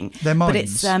doing. Their minds. But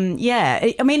it's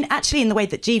actually in the way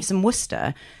that Jeeves and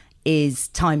Wooster is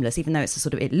timeless, even though it's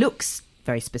it looks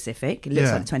very specific. It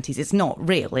looks like the 20s. It's not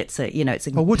real. It's a.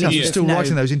 Well, Woodhouse was still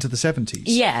writing those into the 70s.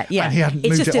 Yeah. And he hadn't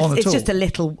moved it on at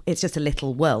all. It's just a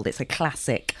little world. It's a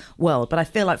classic world. But I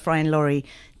feel like Fry and Laurie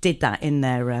did that in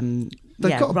their.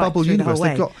 They've got a bubble universe.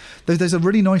 There's a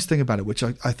really nice thing about it, which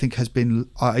I think has been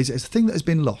it's a thing that has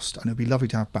been lost, and it'd be lovely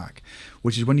to have back.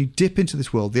 Which is when you dip into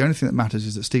this world, the only thing that matters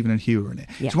is that Stephen and Hugh are in it.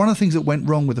 Yeah. It's one of the things that went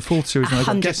wrong with the fourth series when they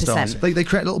got guest stars. They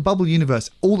create a little bubble universe.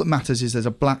 All that matters is there's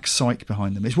a black psyche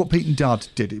behind them. It's what Pete and Dud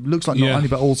did. It looks like not only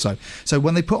but also. So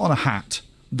when they put on a hat,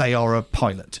 they are a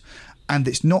pilot. And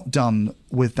it's not done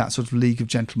with that sort of League of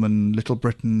Gentlemen, Little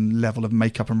Britain level of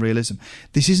makeup and realism.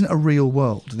 This isn't a real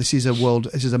world. This is a world.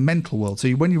 This is a mental world. So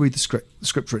when you read the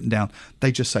script written down,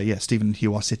 they just say, yes, Stephen and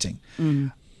Hugh are sitting.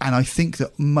 And I think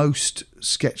that most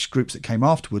sketch groups that came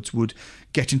afterwards would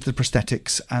get into the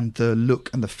prosthetics and the look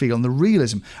and the feel and the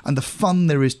realism and the fun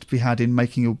there is to be had in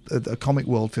making a comic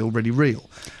world feel really real.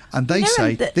 And they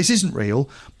say, this isn't real,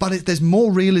 but there's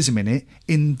more realism in it,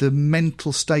 in the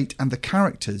mental state and the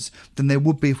characters, than there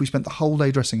would be if we spent the whole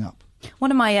day dressing up.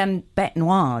 One of my bête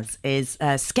noirs is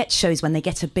sketch shows when they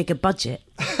get a bigger budget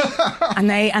and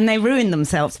they ruin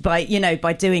themselves by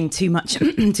doing too much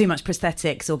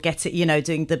prosthetics or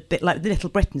doing the bit like the Little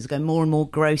Britons, go more and more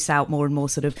gross out, more and more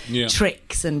sort of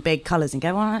tricks and big colours, and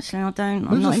go, well, actually,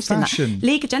 I'm not interested in that.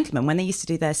 League of Gentlemen, when they used to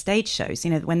do their stage shows,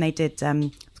 when they did.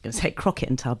 Going to say Crockett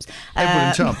and Tubbs. Edward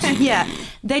and Tubbs. Yeah,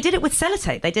 they did it with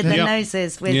sellotape. They did their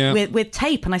noses with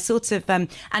tape, and I sort of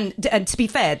and to be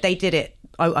fair, they did it.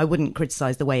 I wouldn't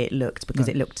criticise the way it looked because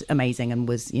it looked amazing and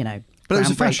was but it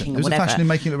was a fashion. It was a fashion in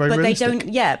making it very realistic. But they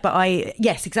don't. Yeah, but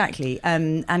yes, exactly.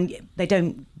 And they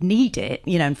don't need it.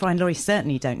 And Fry and Laurie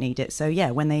certainly don't need it. So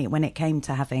yeah, when it came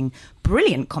to having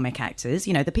brilliant comic actors,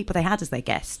 the people they had as their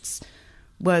guests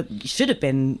should have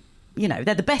been. They're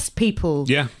the best people.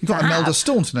 Yeah, you've got Imelda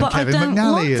Staunton and Kevin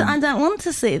McNally. I don't want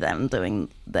to see them doing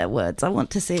their words. I want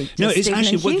to see. It's Stephen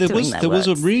actually there was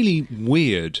a words. really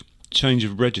weird change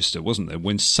of register, wasn't there,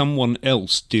 when someone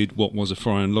else did what was a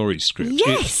Fry and Laurie script?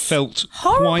 Yes, it felt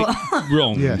horrible. Quite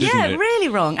wrong. Yes. Yeah, it? really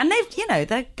wrong. And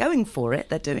they're going for it.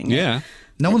 They're doing it. Yeah,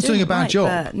 no one's doing a bad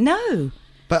job. No.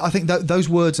 But I think those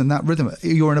words and that rhythm,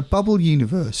 you're in a bubble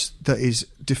universe that is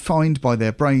defined by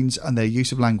their brains and their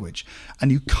use of language.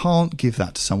 And you can't give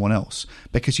that to someone else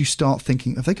because you start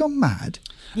thinking, have they gone mad?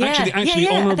 Yeah, actually,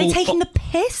 Are they taking the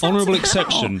piss? Honourable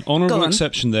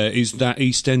exception there is that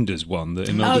EastEnders one that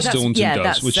Imelda Staunton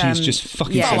does, which is just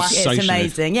fucking sensational. It's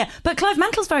amazing, yeah. But Clive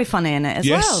Mantle's very funny in it as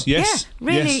well. Yes, yeah,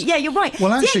 really. Yes. Yeah, you're right.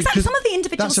 Well, actually, exactly. Some of the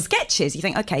individual sketches, you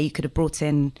think, okay, you could have brought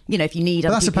in, if you need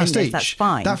other people in this, that's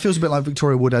fine. That feels a bit like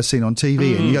Victoria Wood has seen on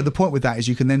TV. And the point with that is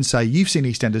you can then say, you've seen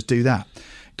EastEnders, do that.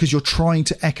 Because you're trying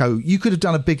to echo. You could have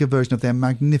done a bigger version of their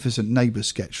magnificent Neighbours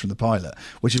sketch from the pilot,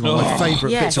 which is one of my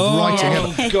favourite bits of writing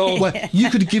ever. God. Where you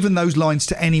could have given those lines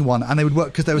to anyone and they would work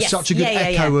because they were such a good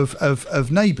echo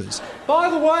of Neighbours. By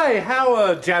the way, how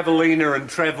are Javelina and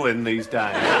Trevlin these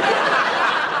days?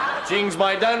 Jings,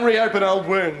 mate, don't reopen old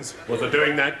wounds. Was I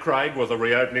doing that, Craig? Was I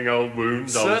reopening old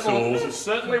wounds, old sores?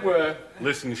 Certainly were.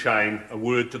 Listen, Shane, a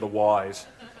word to the wise.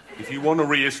 If you want to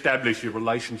re-establish your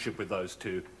relationship with those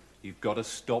two, you've got to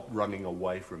stop running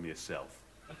away from yourself.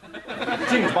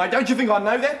 Jings, mate, don't you think I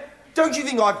know that? Don't you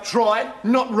think I've tried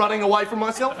not running away from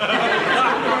myself?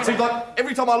 Seems like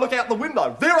every time I look out the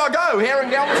window, there I go,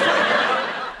 herring down the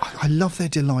street. I love their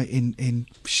delight in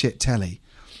shit telly.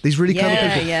 These really clever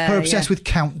people Yeah, who are obsessed with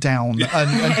countdown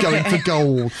and going for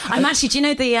gold. I'm actually, do you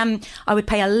know I would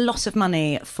pay a lot of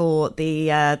money for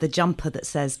the jumper that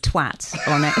says twat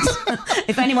on it.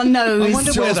 If anyone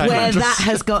knows where that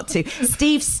has got to.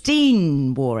 Steve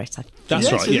Steen wore it, I think.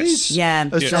 That's right, yes. Yeah,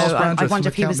 As so Charles Brown I dressed wonder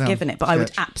in if he was Countdown given it, but I would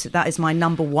sketch. absolutely, that is my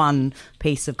number one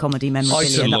piece of comedy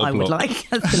memorabilia that I would like.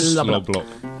 Slob block.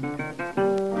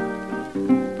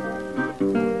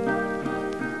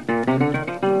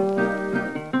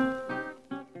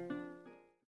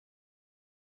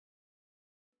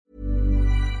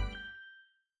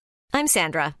 I'm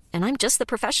Sandra, and I'm just the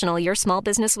professional your small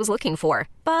business was looking for.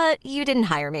 But you didn't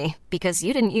hire me because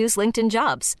you didn't use LinkedIn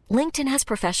Jobs. LinkedIn has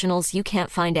professionals you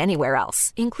can't find anywhere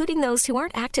else, including those who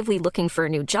aren't actively looking for a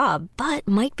new job, but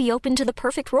might be open to the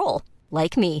perfect role,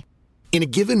 like me. In a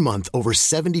given month, over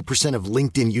 70% of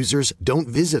LinkedIn users don't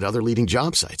visit other leading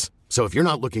job sites. So if you're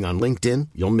not looking on LinkedIn,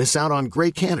 you'll miss out on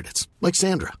great candidates like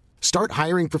Sandra. Start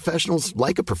hiring professionals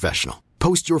like a professional.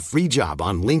 Post your free job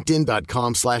on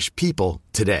linkedin.com/people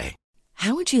today.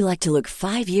 How would you like to look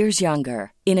 5 years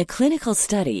younger? In a clinical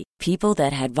study, people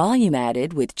that had volume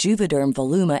added with Juvederm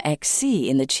Voluma XC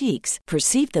in the cheeks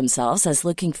perceived themselves as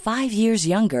looking 5 years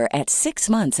younger at 6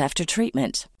 months after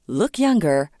treatment. Look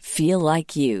younger, feel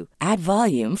like you. Add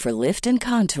volume for lift and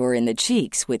contour in the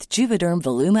cheeks with Juvederm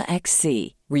Voluma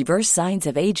XC. Reverse signs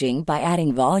of aging by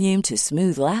adding volume to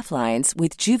smooth laugh lines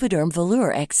with Juvederm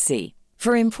Volure XC.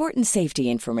 For important safety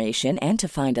information and to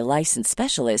find a licensed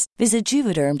specialist, visit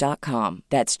Juvederm.com.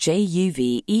 That's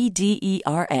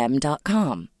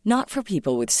JUVEDERM.com. Not for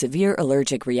people with severe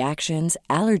allergic reactions,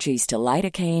 allergies to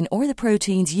lidocaine, or the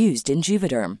proteins used in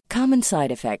Juvederm. Common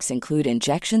side effects include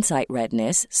injection site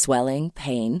redness, swelling,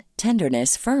 pain,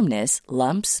 tenderness, firmness,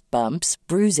 lumps, bumps,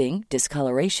 bruising,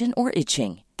 discoloration, or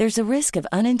itching. There's a risk of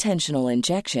unintentional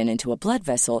injection into a blood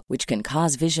vessel, which can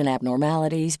cause vision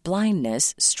abnormalities,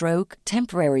 blindness, stroke,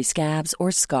 temporary scabs,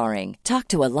 or scarring. Talk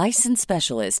to a licensed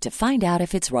specialist to find out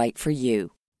if it's right for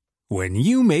you. When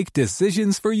you make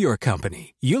decisions for your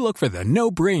company, you look for the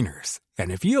no-brainers.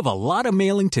 And if you have a lot of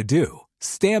mailing to do,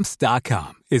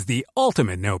 Stamps.com is the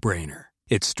ultimate no-brainer.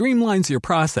 It streamlines your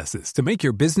processes to make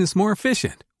your business more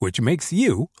efficient, which makes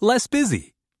you less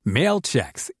busy. Mail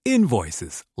checks,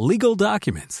 invoices, legal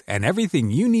documents, and everything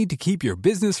you need to keep your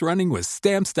business running with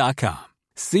Stamps.com.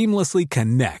 Seamlessly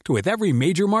connect with every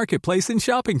major marketplace and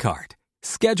shopping cart.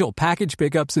 Schedule package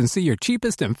pickups and see your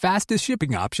cheapest and fastest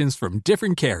shipping options from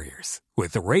different carriers.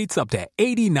 With rates up to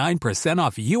 89%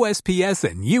 off USPS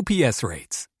and UPS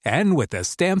rates. And with the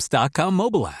Stamps.com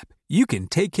mobile app, you can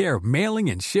take care of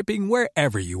mailing and shipping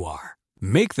wherever you are.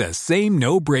 Make the same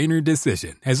no-brainer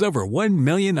decision as over 1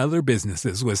 million other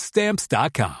businesses with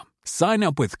Stamps.com. Sign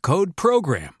up with code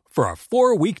PROGRAM for a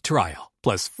 4-week trial,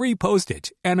 plus free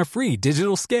postage and a free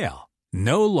digital scale.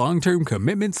 No long-term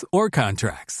commitments or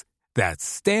contracts. That's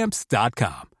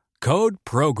Stamps.com. Code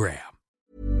PROGRAM.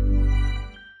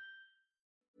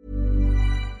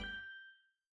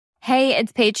 Hey,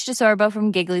 it's Paige DeSorbo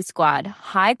from Giggly Squad.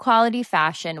 High quality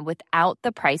fashion without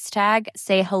the price tag.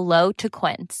 Say hello to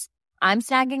Quince. I'm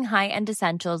snagging high-end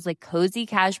essentials like cozy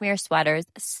cashmere sweaters,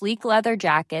 sleek leather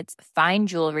jackets, fine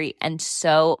jewelry, and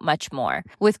so much more.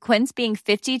 With Quince being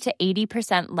 50 to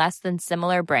 80% less than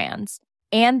similar brands.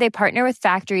 And they partner with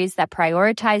factories that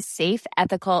prioritize safe,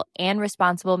 ethical, and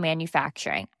responsible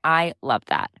manufacturing. I love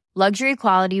that. Luxury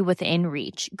quality within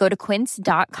reach. Go to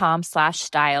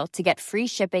quince.com/style to get free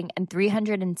shipping and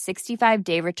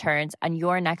 365-day returns on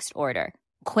your next order.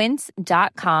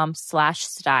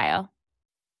 Quince.com/style.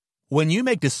 When you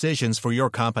make decisions for your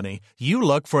company, you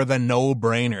look for the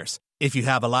no-brainers. If you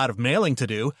have a lot of mailing to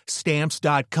do,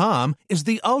 Stamps.com is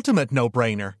the ultimate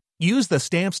no-brainer. Use the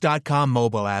Stamps.com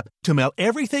mobile app to mail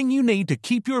everything you need to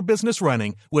keep your business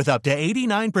running with up to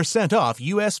 89% off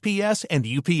USPS and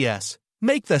UPS.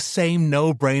 Make the same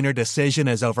no-brainer decision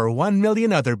as over 1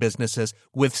 million other businesses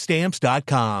with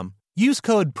Stamps.com. Use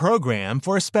code PROGRAM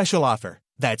for a special offer.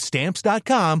 That's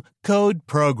Stamps.com, code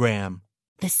PROGRAM.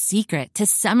 The secret to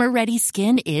summer-ready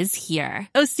skin is here.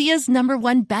 Osea's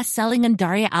 #1 best-selling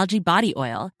Undaria Algae Body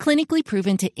Oil, clinically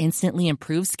proven to instantly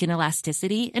improve skin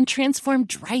elasticity and transform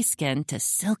dry skin to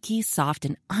silky, soft,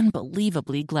 and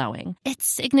unbelievably glowing. Its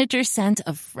signature scent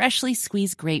of freshly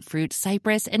squeezed grapefruit,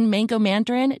 cypress, and mango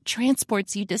mandarin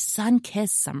transports you to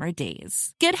sun-kissed summer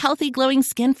days. Get healthy, glowing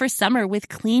skin for summer with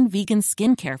clean, vegan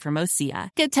skincare from Osea.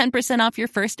 Get 10% off your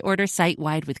first order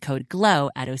site-wide with code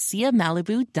GLOW at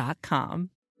OseaMalibu.com.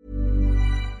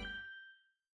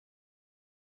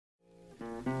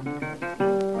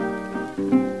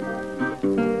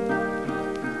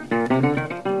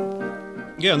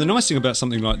 Yeah, and the nice thing about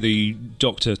something like the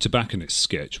Dr. Tobacconist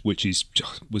sketch, which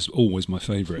was always my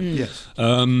favourite, Yes.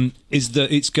 is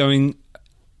that it's going,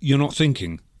 you're not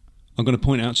thinking. I'm going to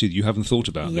point out to you that you haven't thought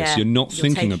about this. You're not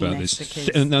thinking about this.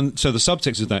 And so the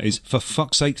subtext of that is, for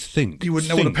fuck's sake, think. You wouldn't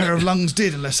know what a pair of lungs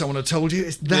did unless someone had told you.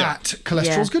 It's that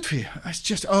cholesterol's good for you. It's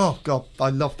just, oh, God, I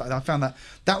love that. I found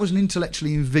that was an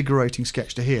intellectually invigorating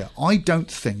sketch to hear. I don't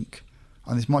think,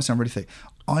 and this might sound really thick,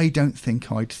 I don't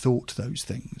think I'd thought those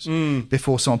things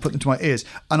before someone put them to my ears.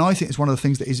 And I think it's one of the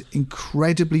things that is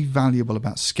incredibly valuable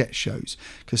about sketch shows,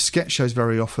 because sketch shows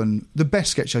very often, the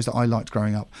best sketch shows that I liked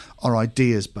growing up are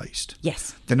ideas-based.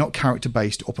 Yes. They're not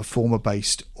character-based or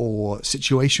performer-based or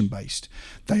situation-based.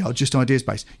 They are just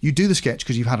ideas-based. You do the sketch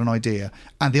because you've had an idea,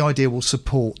 and the idea will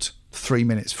support 3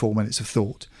 minutes, 4 minutes of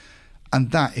thought.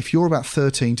 And that, if you're about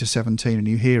 13 to 17 and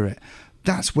you hear it,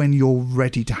 that's when you're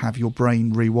ready to have your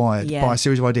brain rewired by a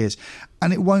series of ideas.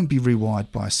 And it won't be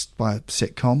rewired by a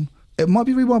sitcom. It might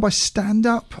be rewired by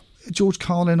stand-up. George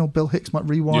Carlin or Bill Hicks might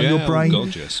rewire your brain. Oh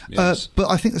God, yes. But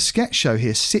I think the sketch show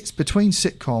here sits between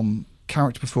sitcom,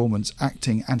 character performance,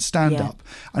 acting and stand-up,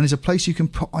 and is a place you can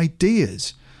put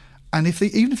ideas. And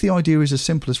even if the idea is as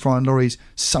simple as Fry and Laurie's,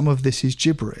 some of this is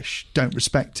gibberish, don't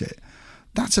respect it,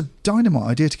 that's a dynamite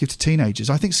idea to give to teenagers.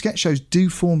 I think sketch shows do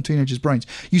form teenagers' brains.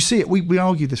 You see it. We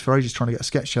argued this for ages trying to get a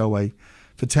sketch show away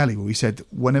for telly, where we said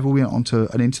whenever we went onto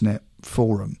an internet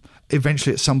forum,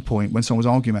 eventually at some point when someone was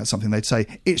arguing about something, they'd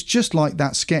say, it's just like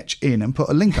that sketch in, and put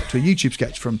a link up to a YouTube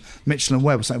sketch from Mitchell and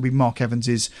Webb, or something. It would be Mark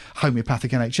Evans's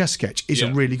homeopathic NHS sketch. It's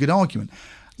a really good argument.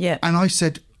 Yeah. And I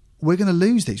said, we're going to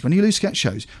lose these. When you lose sketch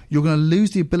shows, you're going to lose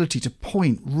the ability to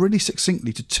point really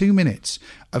succinctly to 2 minutes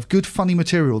of good, funny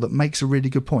material that makes a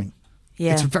really good point.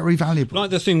 Yeah. It's very valuable.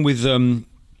 Like the thing with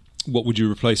what would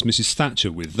you replace Mrs.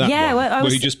 Thatcher with? That one,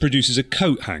 where he just produces a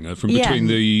coat hanger from between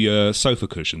the sofa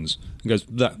cushions and goes,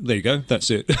 there you go, that's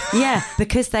it. Yeah,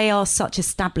 because they are such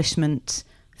establishment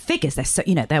figures. They're so,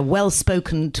 they're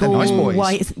well-spoken, tall, nice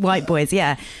boys. white boys.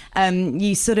 Yeah,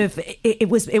 you sort of it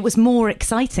was more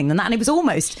exciting than that, and it was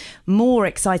almost more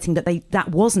exciting that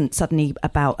wasn't suddenly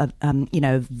about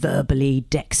a verbally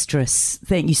dexterous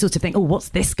thing. You sort of think, oh, what's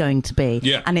this going to be?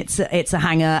 Yeah, and it's a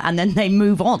hanger, and then they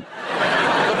move on.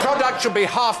 The product should be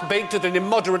half-baked at an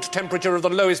immoderate temperature of the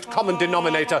lowest common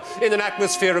denominator in an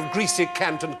atmosphere of greasy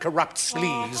cant and corrupt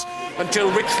sleaze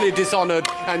until richly dishonoured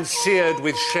and seared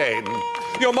with shame.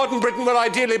 Your modern Britain will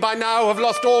ideally by now have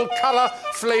lost all colour,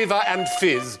 flavour and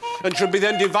fizz, and should be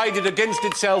then divided against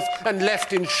itself and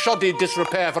left in shoddy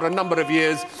disrepair for a number of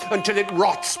years until it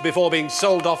rots before being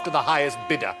sold off to the highest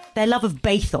bidder. Their love of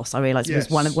bathos, I realised,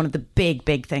 was one of the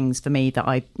big things for me that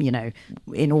I,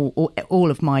 in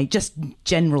all of my just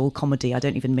general comedy, I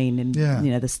don't even mean in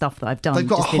the stuff that I've done. They've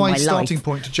got just a high starting life.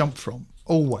 point to jump from.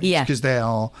 Always, because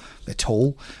they're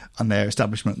tall and they're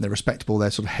establishment and they're respectable.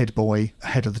 They're sort of head boy,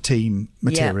 head of the team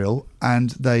material,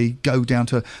 and they go down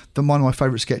to one of my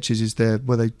favourite sketches is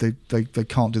where they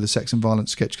can't do the sex and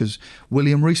violence sketch because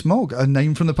William Rees-Mogg, a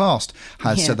name from the past,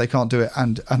 has said they can't do it,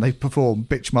 and they perform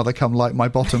 "Bitch Mother Come Like My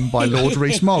Bottom" by Lord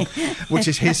Rees-Mogg, which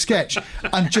is his sketch,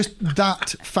 and just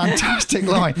that fantastic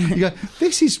line. You go,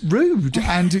 this is rude,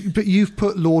 but you've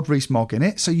put Lord Rees-Mogg in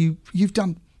it, so you've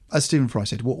done. As Stephen Fry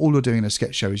said, what all you're doing in a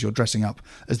sketch show is you're dressing up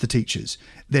as the teachers.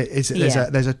 There's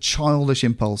a childish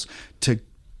impulse to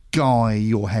guy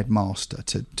your headmaster,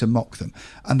 to mock them.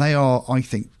 And they are, I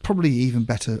think, probably even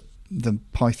better than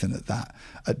Python at that,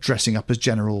 at dressing up as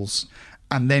generals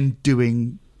and then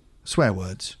doing swear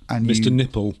words. And Mr.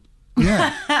 Nipple.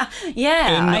 Yeah.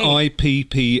 NIPPL-E.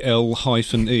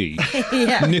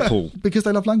 Yeah. Nipple. Because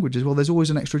they love language as well, there's always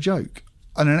an extra joke.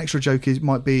 And an extra joke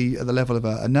might be at the level of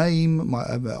a name,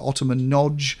 Ottoman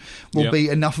Nodge will be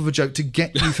enough of a joke to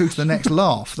get you through to the next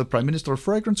laugh. The Prime Minister of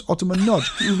Fragrance, Ottoman Nodge.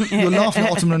 You're laughing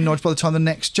at Ottoman Nodge by the time the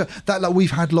next joke. That, like,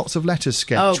 we've had lots of letters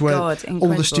sketch where all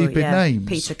the stupid names.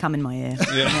 Peter, come in my ear.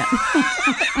 Yeah.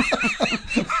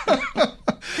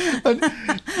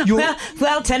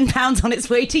 Well, £10 on its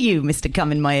way to you, Mr.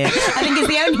 Come in my ear. I think it's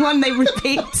the only one they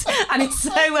repeat, and it's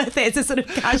so worth it. It's a sort of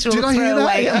casual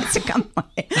throwaway, Mr. Come in my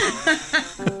ear.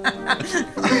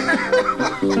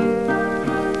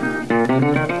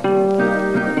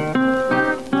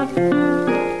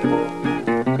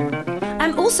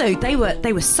 Also, they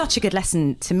were such a good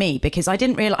lesson to me because I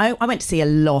didn't realise. I went to see a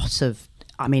lot of.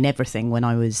 Everything when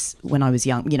I was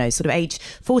young, sort of age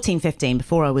 14, 15,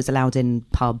 before I was allowed in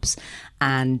pubs,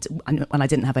 and when I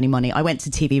didn't have any money, I went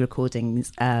to TV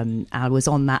recordings. I was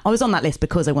on that list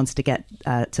because I wanted to get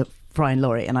to Fry and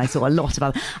Laurie, and I saw a lot of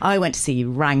other. I went to see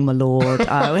Rang My Lord.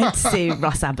 I went to see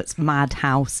Russ Abbott's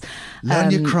Madhouse. Learn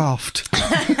your craft.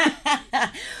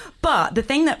 But the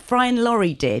thing that Fry and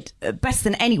Laurie did, best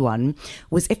than anyone,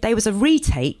 was if there was a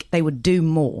retake, they would do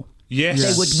more. Yes.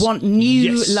 They would want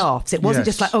new laughs. It wasn't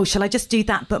just like, oh, shall I just do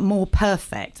that but more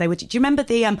perfect? They would. Do you remember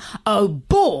the oh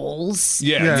balls?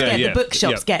 The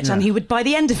bookshop sketch, and he would, by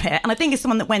the end of it, and I think it's the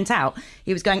one that went out,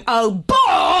 he was going, oh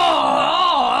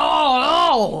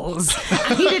balls,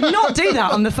 and he did not do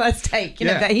that on the first take. You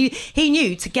know, that he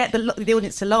knew to get the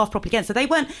audience to laugh properly again. So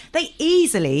they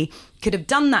easily could have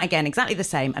done that again, exactly the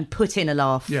same, and put in a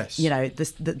laugh. Yes. You know,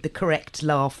 the correct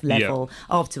laugh level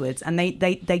afterwards, and they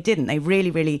didn't. They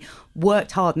really, really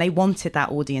worked hard, and they wanted that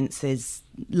audience's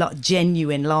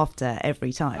genuine laughter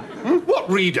every time. What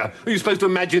reader? Are you supposed to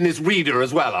imagine this reader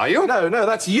as well, are you? No,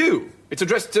 that's you. It's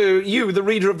addressed to you, the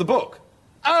reader of the book.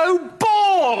 Oh,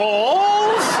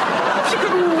 balls! You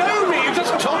couldn't know me. You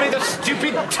just told me the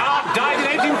stupid tart died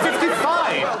in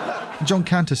 1855. John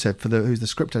Cantor said, who's the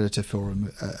script editor for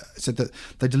him, said that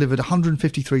they delivered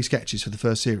 153 sketches for the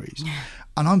first series.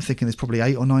 And I'm thinking there's probably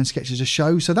 8 or 9 sketches a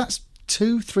show, so that's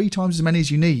 2-3 times as many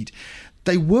as you need.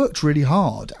 They worked really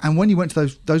hard, and when you went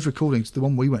to those recordings, the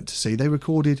one we went to see, they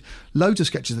recorded loads of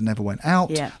sketches that never went out,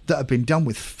 that had been done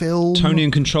with film. Tony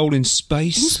and Control in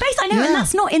Space. In Space, I know, and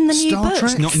that's not in the new book.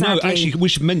 Trek. No, actually, we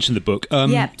should mention the book.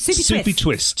 Soupy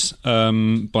Twists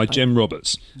by Jem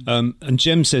Roberts. And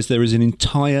Jem says there is an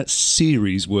entire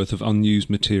series worth of unused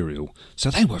material.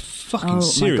 So they were fucking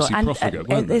seriously profligate,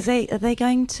 weren't they? Are they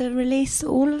going to release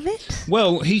all of it?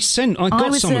 Well, I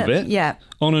got some of it.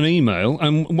 On an email,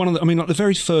 and one of the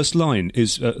very first line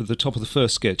is at the top of the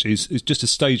first sketch is just a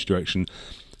stage direction.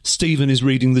 Stephen is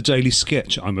reading the Daily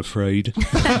Sketch, I'm afraid,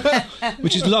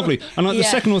 which is lovely. And the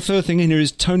second or third thing in here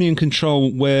is Tony and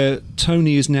Control, where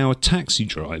Tony is now a taxi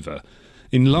driver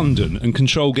in London, and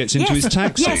Control gets into his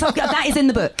taxi. Yes, that is in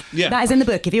the book. That is in the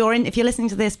book. If you're listening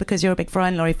to this because you're a big Fry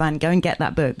and Laurie fan, go and get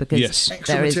that book, because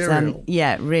there is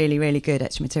really, really good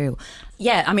extra material.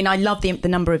 Yeah, I mean, I love the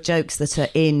number of jokes that are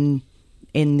in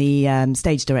the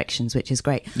stage directions, which is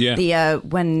great. Yeah.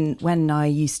 When I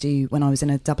was in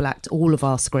a double act, all of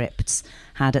our scripts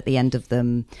had at the end of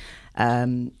them,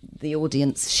 the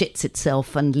audience shits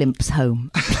itself and limps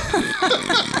home.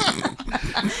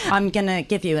 I'm going to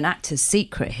give you an actor's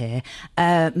secret here.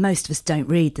 Most of us don't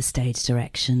read the stage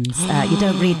directions. You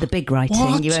don't read the big writing.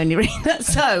 What? You only read that.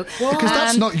 So because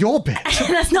that's not your bit.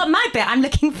 That's not my bit. I'm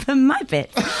looking for my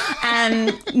bit.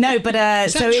 No, but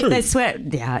so if there's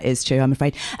it is true. I'm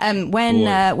afraid.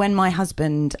 When my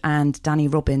husband and Danny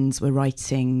Robbins were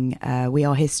writing We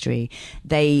Are History,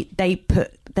 they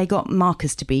got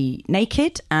Marcus to be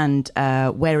naked and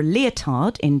wear a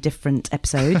leotard in different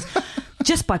episodes.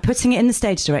 Just by putting it in the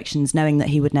stage directions, knowing that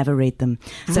he would never read them.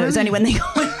 So it was only when they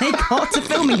got to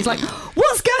filming, he's like,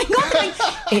 what's going on?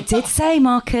 It did say,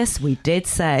 Marcus, we did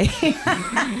say.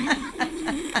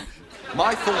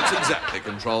 My thoughts exactly,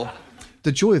 Control.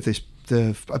 The joy of this,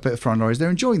 a bit of Fry and Laurie, is they're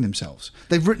enjoying themselves.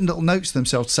 They've written little notes to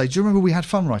themselves to say, do you remember we had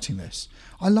fun writing this?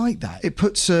 I like that. It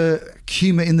puts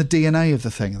humour in the DNA of the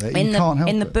thing. That you can't help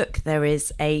in the book, there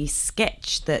is a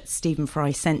sketch that Stephen Fry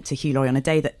sent to Hugh Laurie on a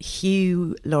day that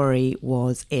Hugh Laurie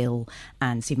was ill,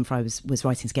 and Stephen Fry was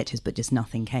writing sketches, but just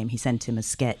nothing came. He sent him a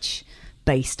sketch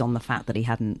based on the fact that he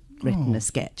hadn't written a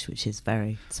sketch, which is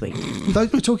very sweet.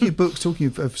 Talking of books, talking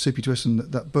of Soupy Twist and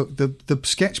that book, the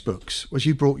sketchbooks, which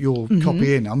you brought your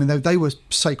copy in, I mean, they were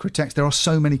sacred texts. There are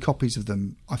so many copies of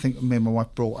them. I think me and my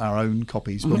wife brought our own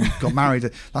copies when we got married.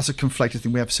 That's a conflated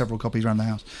thing. We have several copies around the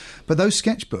house. But those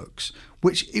sketchbooks,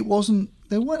 which there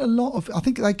weren't a lot of, I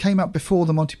think they came out before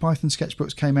the Monty Python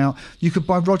sketchbooks came out. You could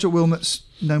buy Roger Wilmot's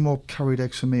No More Curried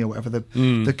Eggs for Me or whatever,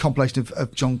 the compilation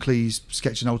of John Cleese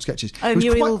sketches and old sketches. Oh,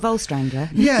 Muriel Volstrangler.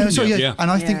 Yeah,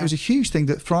 and I think it was a huge thing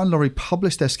that Fry and Laurie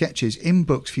published their sketches in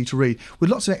books for you to read with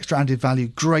lots of extra added value,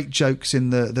 great jokes in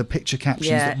the picture captions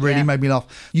that really made me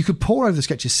laugh. You could pore over the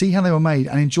sketches, see how they were made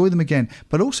and enjoy them again,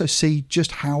 but also see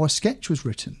just how a sketch was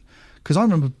written. Because I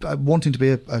remember wanting to be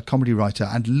a comedy writer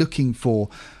and looking for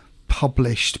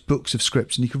published books of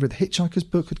scripts, and you could read the Hitchhiker's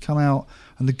book had come out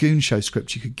and the Goon Show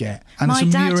scripts you could get, and my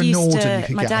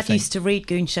dad used to read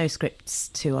Goon Show scripts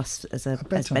to us as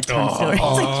bedtime stories.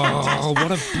 Oh,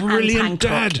 what a brilliant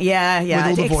dad! Yeah,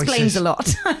 it explains a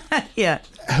lot. Yeah.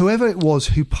 Whoever it was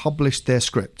who published their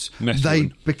scripts,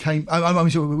 they became.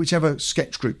 Whichever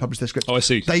sketch group published their scripts. Oh, I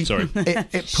see. Sorry,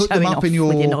 it put them up in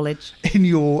your knowledge, in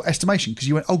your estimation, because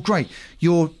you went, oh great,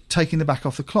 you're taking the back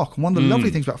off the clock. And one of the lovely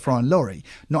things about Fry and Laurie,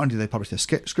 not only do they publish their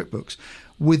script books,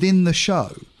 within the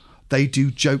show, they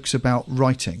do jokes about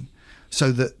writing.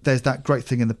 So that there's that great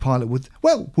thing in the pilot with,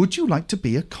 well, would you like to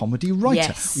be a comedy writer?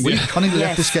 Yes. We cunningly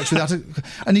left the sketch without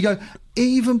and you go,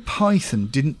 even Python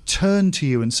didn't turn to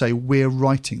you and say, we're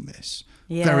writing this.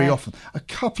 very often. A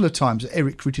couple of times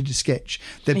Eric did a sketch,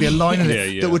 there'd be a line in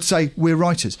it that would say, we're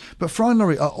writers. But Fry and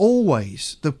Laurie are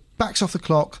always, the back's off the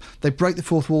clock, they break the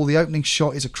fourth wall, the opening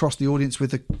shot is across the audience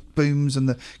with the booms and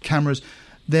the cameras.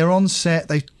 They're on set,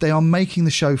 they are making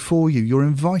the show for you. You're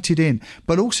invited in,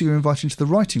 but also you're invited into the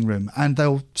writing room, and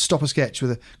they'll stop a sketch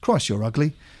with a, Christ, you're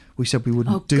ugly. We said we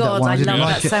wouldn't do that one. I didn't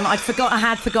love like that so much. I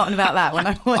had forgotten about that when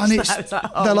I watched that. I was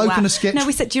like, they'll open a sketch. No,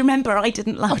 we said, do you remember? I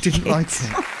didn't like it.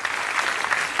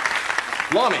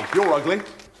 Blimey, you're ugly.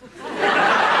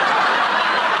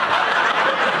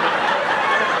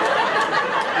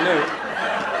 No.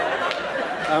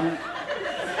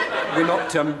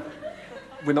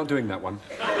 We're not doing that one.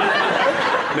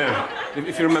 No.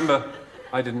 If you remember,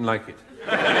 I didn't like it.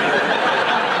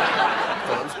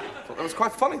 That was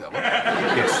quite funny, though.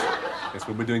 Yes,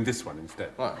 but we're doing this one instead.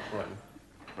 Right.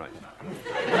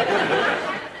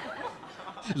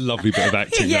 Lovely bit of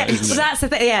acting, yeah, that, isn't it? That's the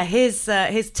thing. Yeah,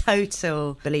 his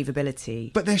total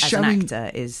believability but they're as showing, an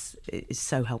actor is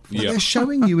so helpful. But they're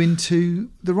showing you into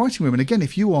the writing room. And again,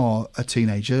 if you are a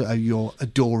teenager, you're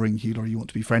adoring Hugh Laurie, you want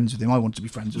to be friends with him. I want to be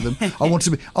friends with him. I want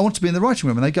to be in the writing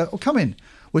room, and they go, "Oh, come in.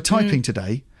 We're typing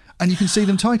today." And you can see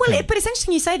them typing. Well, but it's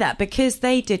interesting you say that, because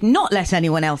they did not let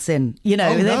anyone else in. You know,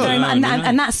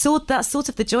 and that's sort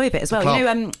of the joy of it as well. You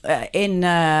know, in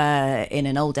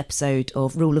an old episode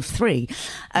of Rule of Three,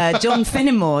 John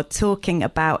Finnemore talking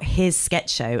about his sketch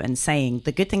show and saying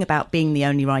the good thing about being the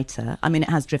only writer. I mean, it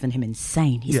has driven him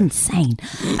insane. He's insane.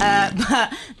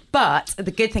 But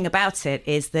the good thing about it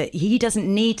is that he doesn't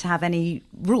need to have any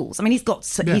rules. I mean, he's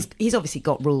obviously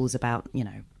got rules about, you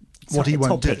know, what he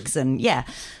won't topics do. And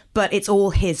but it's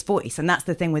all his voice, and that's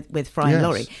the thing with Fry and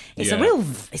Laurie. It's a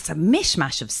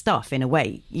mishmash of stuff in a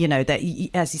way, you know, that,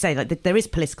 as you say, like there is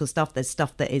political stuff, there's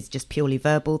stuff that is just purely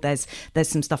verbal, there's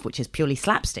some stuff which is purely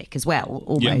slapstick as well,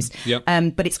 almost.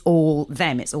 But it's all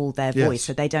them, it's all their voice,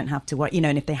 so they don't have to worry, you know.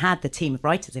 And if they had the team of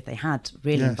writers, if they had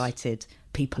really invited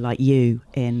people like you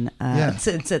in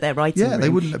to their writing room, they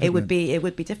wouldn't have it would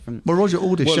be different. Well, Roger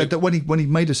Aldiss showed that when he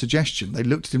made a suggestion, they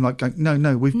looked at him like going,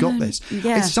 no, we've got this.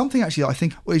 It's something actually that I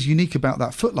think is unique about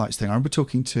that Footlights thing. I remember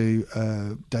talking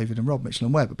to David and Rob Mitchell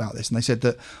and Webb about this, and they said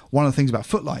that one of the things about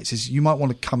Footlights is you might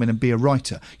want to come in and be a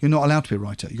writer. You're not allowed to be a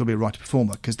writer. You've got to be a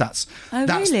writer-performer, because that's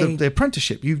really? the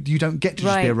apprenticeship. You don't get to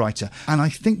just be a writer. And I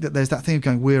think that there's that thing of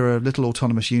going, we're a little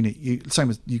autonomous unit, same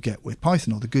as you get with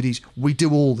Python or the Goodies. We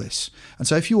do all this. And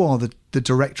so if you are the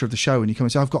director of the show and you come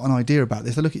and say, I've got an idea about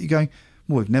this, they look at you going,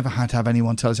 well, we've never had to have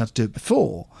anyone tell us how to do it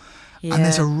before. And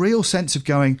there's a real sense of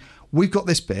going, we've got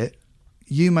this bit,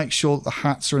 you make sure that the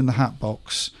hats are in the hat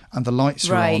box and the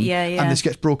lights are on and this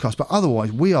gets broadcast. But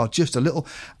otherwise, we are just a little...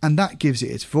 And that gives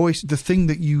it its voice. The thing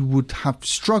that you would have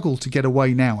struggled to get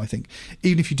away now, I think,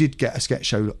 even if you did get a sketch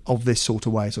show of this sort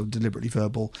of way, sort of deliberately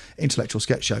verbal, intellectual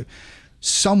sketch show,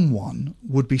 someone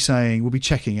would be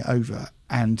checking it over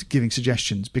and giving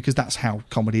suggestions, because that's how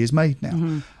comedy is made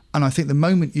now. And I think the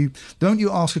moment you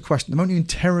ask a question, the moment you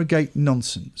interrogate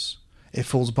nonsense, it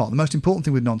falls apart. The most important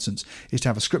thing with nonsense is to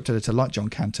have a script editor like John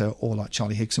Cantor or like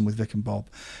Charlie Higson with Vic and Bob,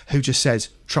 who just says,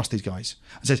 trust these guys,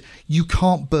 and says, you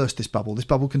can't burst this bubble. This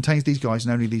bubble contains these guys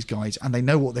and only these guys, and they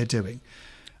know what they're doing.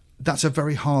 That's a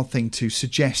very hard thing to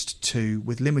suggest to,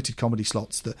 with limited comedy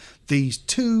slots, that these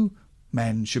two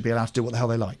men should be allowed to do what the hell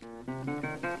they like.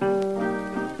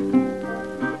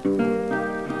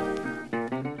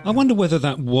 I wonder whether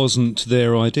that wasn't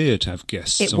their idea to have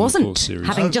guests. It on wasn't. The fourth series.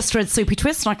 Having just read Soapy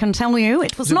Twist, I can tell you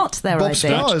it was not their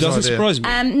idea. Doesn't surprise me.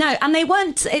 No, and they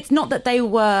weren't. It's not that they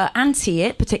were anti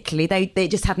it particularly. They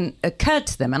just hadn't occurred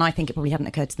to them, and I think it probably hadn't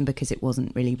occurred to them because it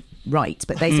wasn't really right.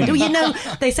 But they said,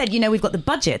 we've got the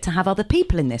budget to have other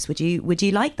people in this. Would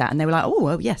you like that? And they were like, oh,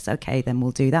 well, yes, okay, then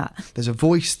we'll do that. There's a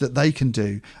voice that they can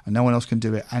do, and no one else can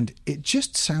do it, and it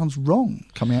just sounds wrong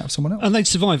coming out of someone else. And they'd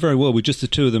survive very well with just the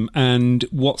two of them. And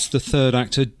what's the third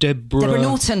actor? Deborah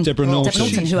Norton. Deborah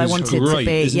Norton, who I wanted great, to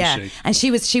be. She? And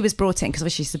she was brought in because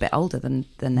obviously she's a bit older than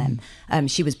them.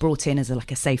 She was brought in as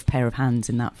a safe pair of hands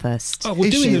in that first. Oh, well,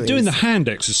 doing the hand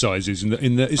exercises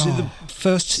it's the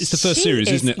first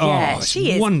series, isn't it? Yeah,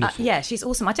 she is wonderful. She's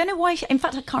awesome. I don't know why. In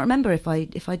fact, I can't remember if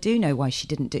I do know why she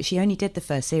didn't do it. She only did the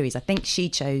first series. I think she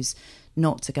chose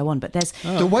not to go on, but there's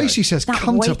the way she says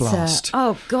 "cunterblast."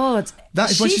 Oh God, that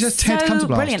is when she says "Ted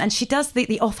Cunterblast." Brilliant, and she does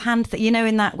the offhand that, you know,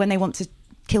 in that when they want to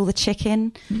kill the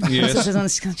chicken. Yes.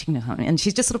 And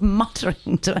she's just sort of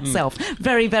muttering to herself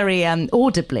very, very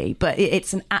audibly, but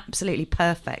it's an absolutely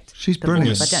perfect. She's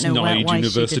brilliant. I don't know why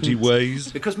university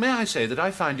ways. Because may I say that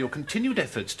I find your continued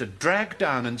efforts to drag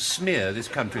down and smear this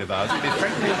country of ours to be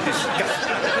frankly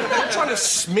disgusting. I'm not trying to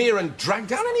smear and drag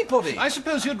down anybody. I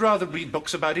suppose you'd rather read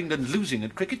books about England losing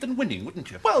at cricket than winning,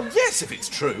 wouldn't you? Well, yes, if it's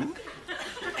true.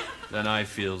 Then I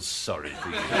feel sorry for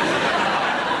you.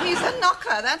 He's a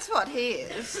knocker, that's what he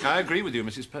is. I agree with you,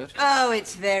 Mrs. Pert. Oh,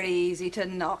 it's very easy to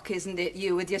knock, isn't it,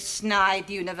 you with your snide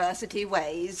university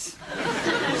ways?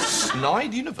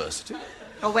 Snide University?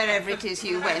 Or wherever it is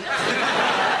you went.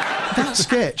 That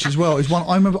sketch as well is one.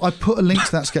 I remember I put a link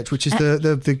to that sketch, which is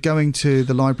the going to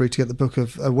the library to get the book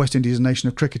of West Indies, a Nation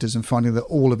of Cricketers, and finding that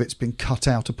all of it's been cut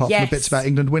out apart from the bits about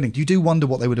England winning. You do wonder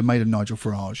what they would have made of Nigel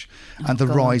Farage and the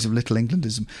rise of Little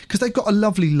Englandism, because they've got a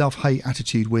lovely love-hate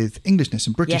attitude with Englishness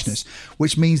and Britishness,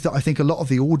 which means that I think a lot of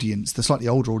the audience, the slightly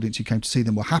older audience who came to see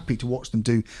them, were happy to watch them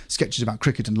do sketches about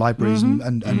cricket and libraries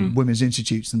and women's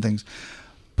institutes and things.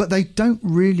 But they don't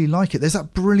really like it. There's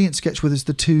that brilliant sketch where there's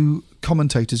the two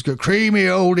commentators go, creamy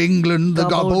old England, the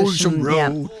Gobblesham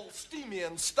Road. All steamy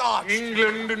and starch.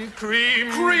 England and cream.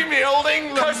 Creamy old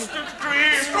England. Custard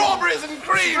cream. Strawberries and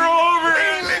cream.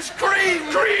 Strawberries. English cream.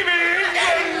 Creamy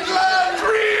England.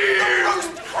 Cream. The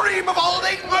roast cream of old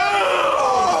England.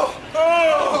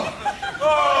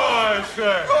 I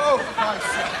say. I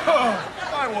say.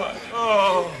 My word.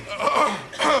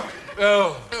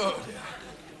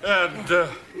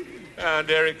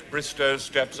 And Eric Bristow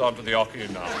steps onto the oche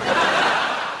now.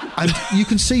 And you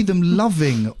can see them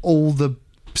loving all the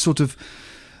sort of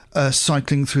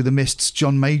cycling through the mists,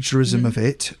 John Majorism of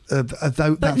it, but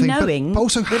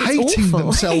also hating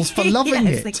themselves for loving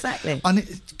it. Exactly.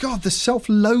 And God, the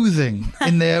self-loathing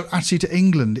in their attitude to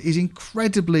England is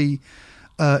incredibly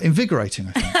invigorating,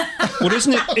 I think. Well,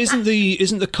 isn't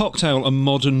the cocktail a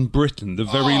modern Britain? The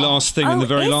very last thing in the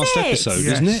very last episode,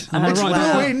 isn't it? Am I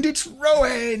right? Ruined. It's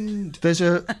ruined. There's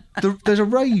a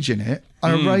rage in it,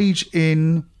 and a rage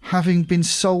in having been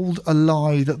sold a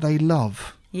lie that they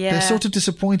love. Yeah. They're sort of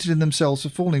disappointed in themselves for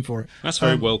falling for it. That's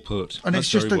very well put. And That's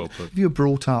it's just very that well put. if you're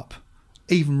brought up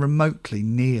even remotely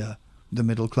near the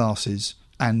middle classes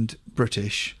and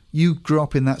British, you grew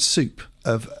up in that soup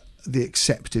of the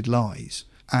accepted lies.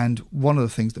 And one of the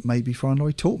things that maybe Fry and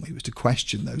Laurie taught me was to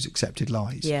question those accepted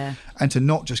lies. Yeah. And to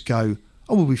not just go,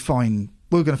 oh, we'll be fine.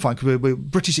 We're going to find we're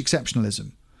British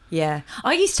exceptionalism. Yeah.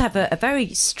 I used to have a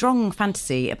very strong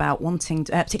fantasy about wanting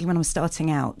to, particularly when I was starting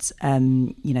out,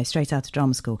 straight out of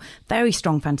drama school, very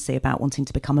strong fantasy about wanting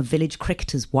to become a village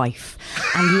cricketer's wife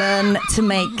and learn to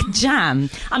make jam.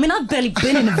 I mean, I've barely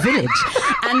been in a village.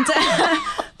 And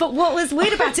but what was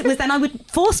weird about it was then I would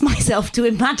force myself to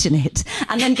imagine it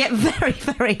and then get very,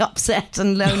 very upset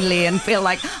and lonely and feel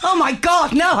like, oh my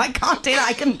God, no, I can't do that.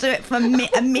 I couldn't do it for a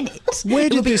minute. Where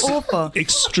did this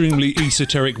extremely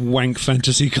esoteric wank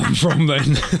fantasy come from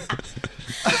then?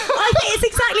 I think it's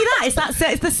exactly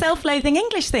that. It's the self-loathing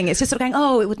English thing. It's just sort of going,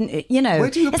 oh, it wouldn't, Where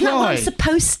do you apply? Isn't that what I'm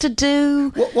supposed to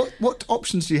do? What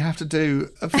options do you have to do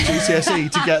for GCSE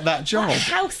to get that job?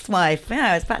 Housewife.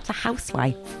 Yeah, it's back to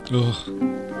housewife.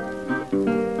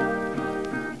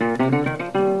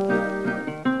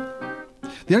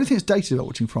 The only thing that's dated about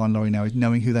watching Fry and Laurie now is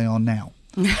knowing who they are now.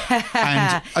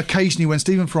 And occasionally when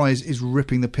Stephen Fry is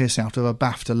ripping the piss out of a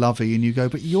BAFTA lovey and you go,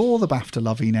 but you're the BAFTA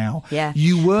lovey now. Yeah.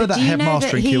 You were that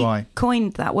headmaster in QI. He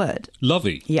coined that word.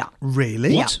 Lovey? Yeah.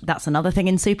 Really? Yeah, that's another thing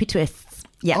in Soupy Twists.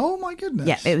 Yeah. Oh my goodness.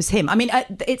 Yeah, it was him. I mean,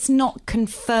 it's not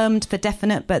confirmed for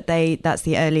definite, but that's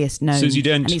the earliest known. Susie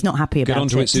Dent. And he's not happy about it. Get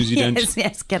onto it, Susie Dent.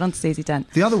 Yes, get on to Susie Dent.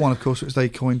 The other one, of course, which they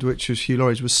coined, which was Hugh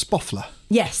Laurie's, was Spoffler.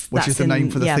 Yes, which is the name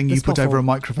for the thing you put over a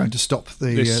microphone to stop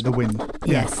the wind.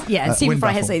 Yes, yeah. And Stephen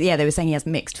Fry they were saying he has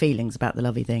mixed feelings about the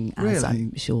lovey thing, as really?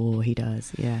 I'm sure he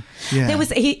does. Yeah. There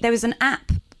was an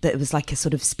app that was like a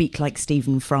sort of Speak Like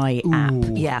Stephen Fry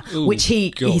app, which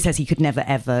he says he could never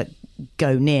ever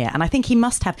go near, and I think he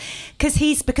must have because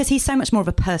he's so much more of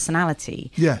a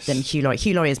personality than Hugh Laurie.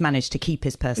 Hugh Laurie has managed to keep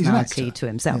his personality to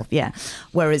himself,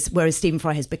 whereas Stephen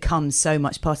Fry has become so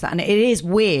much part of that, and it is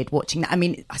weird watching that. I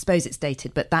mean, I suppose it's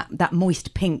dated, but that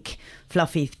moist pink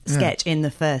fluffy sketch in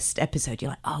the first episode, you're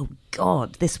like, oh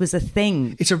God, this was a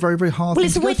thing. It's a very, very hard thing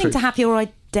it's a weird thing to have your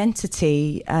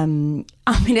identity. I mean,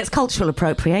 it's cultural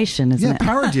appropriation, isn't it? Yeah,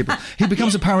 parodiable. He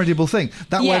becomes a parodiable thing.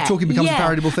 That way of talking becomes a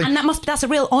parodiable thing. And that's a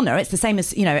real honour. It's the same as,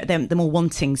 them all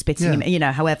wanting spitting,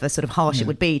 however sort of harsh it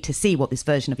would be to see what this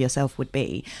version of yourself would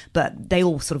be. But they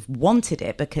all sort of wanted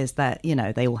it because they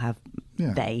all have,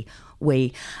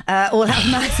 we all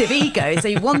have massive egos, so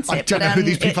you want it. I don't know who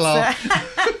these people are.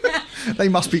 They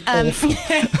must be awful.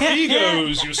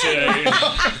 Egos, you say.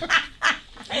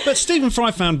 But Stephen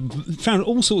Fry found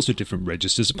all sorts of different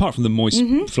registers, apart from the moist,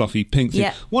 fluffy pink thing.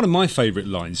 Yeah. One of my favourite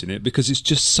lines in it, because it's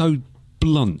just so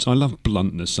blunt. I love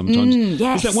bluntness sometimes.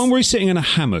 Yes. Is that one where he's sitting in a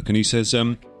hammock and he says,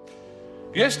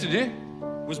 Yesterday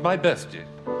was my birthday.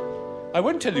 I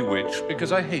won't tell you which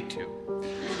because I hate you.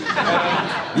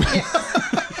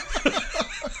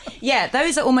 Yeah,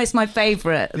 those are almost my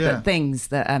favourite things.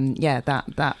 That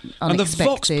that unexpected. And the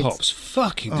Vox Pops,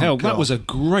 fucking hell, that was a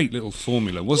great little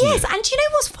formula, wasn't it? Yes, and do you know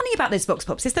what's funny about those Vox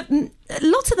Pops is that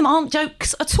lots of them aren't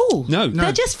jokes at all. No.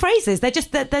 They're just phrases. They're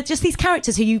just these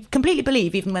characters who you completely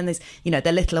believe, even when there's,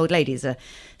 they're little old ladies are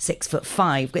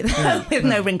 6'5" with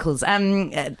no wrinkles.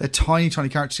 They're tiny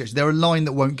character sketches. They're a line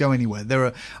that won't go anywhere.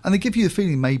 And they give you the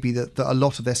feeling maybe that a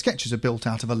lot of their sketches are built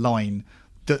out of a line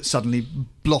that suddenly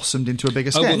blossomed into a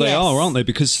bigger sketch. Oh, well, they are, aren't they?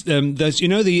 Because there's,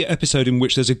 the episode in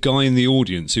which there's a guy in the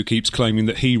audience who keeps claiming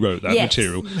that he wrote that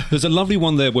material. There's a lovely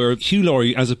one there where Hugh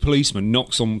Laurie, as a policeman,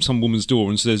 knocks on some woman's door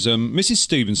and says, Mrs.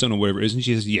 Stevenson, or wherever it is, and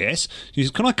she says, yes. She says,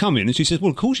 can I come in? And she says,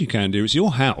 well, of course you can, dear. It's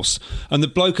your house. And the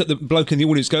bloke in the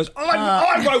audience goes,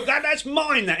 I wrote that. That's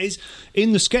mine. That is.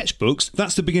 In the sketchbooks,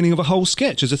 that's the beginning of a whole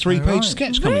sketch. There's a 3-page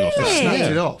sketch coming off.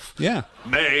 Snapped it off. Yeah.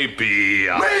 Maybe.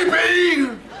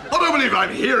 I don't believe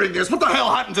I'm hearing this. What the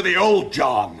hell happened to the old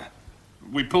John?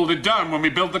 We pulled it down when we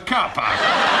built the car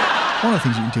park. One of the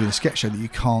things you can do with a sketch show that you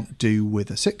can't do with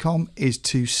a sitcom is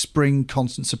to spring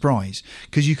constant surprise,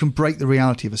 because you can break the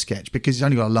reality of a sketch, because it's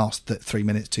only got to last 3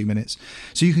 minutes, 2 minutes.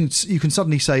 So you can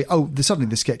suddenly say, suddenly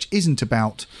the sketch isn't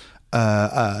about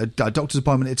a doctor's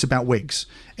appointment, it's about wigs,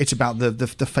 it's about the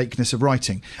fakeness of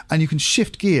writing, and you can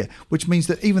shift gear, which means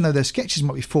that even though their sketches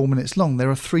might be 4 minutes long, there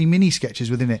are 3 mini sketches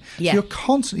within it. So you're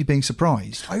constantly being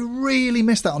surprised. I really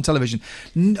miss that on television.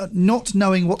 Not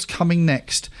knowing what's coming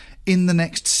next in the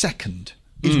next second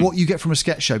is what you get from a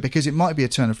sketch show, because it might be a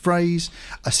turn of phrase,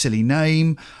 a silly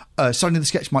name. Suddenly the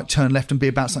sketch might turn left and be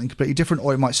about something completely different,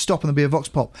 or it might stop and then be a vox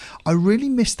pop. I really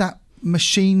miss that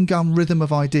machine gun rhythm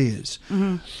of ideas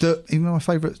that even my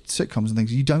favourite sitcoms and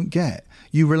things you don't get.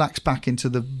 You relax back into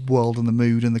the world and the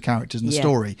mood and the characters and the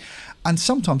story, and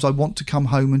sometimes I want to come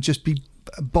home and just be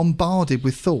bombarded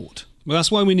with thought. Well,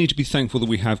 that's why we need to be thankful that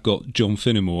we have got John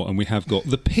Finnemore and we have got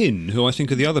The Pin, who I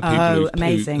think are the other people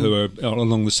who are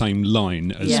along the same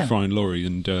line as Fry and Laurie.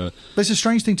 And but it's a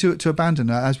strange thing to abandon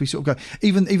as we sort of go.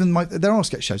 Even there are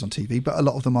sketch shows on TV, but a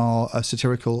lot of them are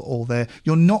satirical, or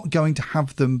you're not going to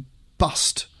have them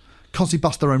constantly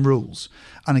bust their own rules.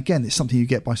 And again, it's something you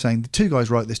get by saying the 2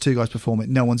 guys write this, 2 guys perform it,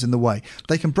 no one's in the way.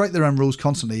 They can break their own rules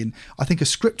constantly, and I think a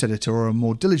script editor or a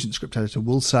more diligent script editor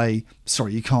will say,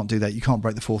 sorry, you can't do that, you can't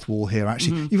break the fourth wall here.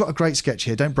 Actually, you've got a great sketch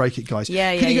here, don't break it, guys.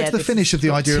 Can you get to the finish of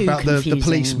the idea about the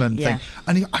policeman thing?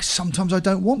 And sometimes I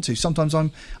don't want to. Sometimes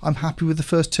I'm happy with the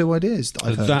first 2 ideas that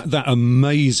I've heard. That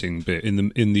amazing bit in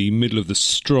the middle of the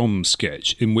Strom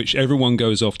sketch, in which everyone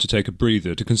goes off to take a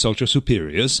breather to consult your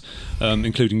superiors,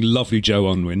 including lovely Joe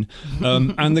Unwin,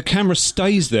 and the camera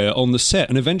stays there on the set,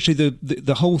 and eventually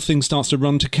the whole thing starts to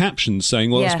run to captions saying,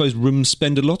 well, I suppose rooms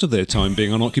spend a lot of their time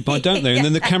being unoccupied, don't they? And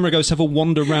then the camera goes to have a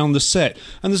wander around the set,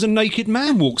 and there's a naked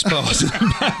man walks past in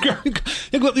the background.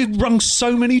 They've rung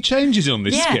so many changes on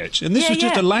this sketch, and this was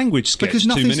just a language sketch because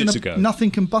 2 minutes ago.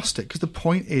 Nothing can bust it, because the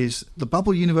point is the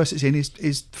bubble universe it's in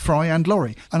is Fry and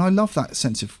Laurie, and I love that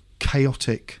sense of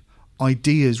chaotic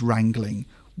ideas wrangling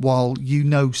while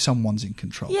someone's in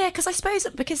control. Yeah, because I suppose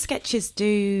because sketches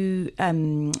do,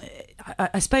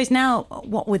 I suppose now,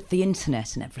 what with the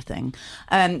internet and everything,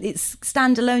 it's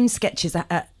standalone sketches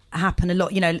that happen a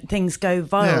lot. Things go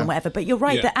viral and whatever. But you're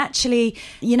right that actually,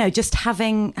 just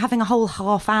having a whole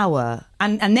half hour,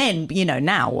 and then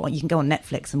now you can go on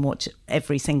Netflix and watch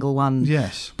every single one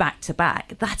back to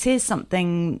back. That is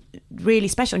something really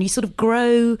special, and you sort of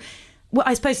grow. Well,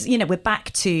 I suppose we're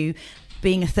back to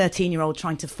being a 13-year-old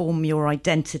trying to form your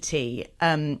identity.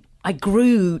 I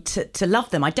grew to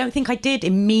love them. I don't think I did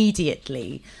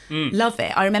immediately love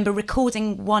it. I remember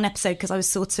recording one episode because I was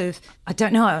sort of, I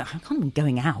don't know, I can't even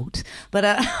going out, but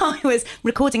I was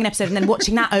recording an episode and then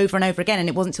watching that over and over again, and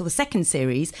it wasn't until the second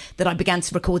series that I began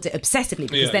to record it obsessively,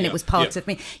 because then it was part of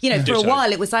me. For a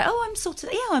while it was like, I'm sort of,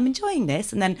 I'm enjoying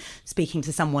this, and then speaking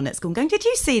to someone at school and going, did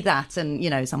you see that?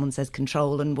 And, someone says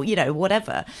control and,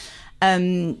 whatever.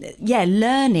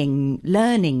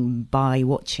 Learning by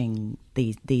watching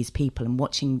these people and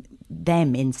watching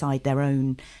them inside their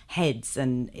own heads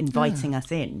and inviting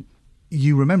us in.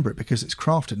 You remember it because it's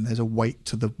crafted and there's a weight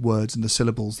to the words and the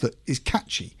syllables that is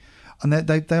catchy. And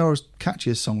they are as catchy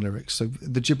as song lyrics. So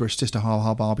the gibberish Sister Ha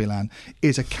Ha Barbiland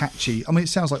is a catchy... I mean, it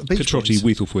sounds like the Beach Catrotti,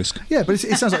 Boys. Weethlefwisk. Yeah, but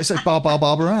it sounds like it says Bar Bar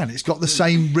Barbaran. It's got the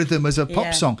same rhythm as a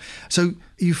pop song. So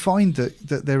you find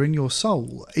that they're in your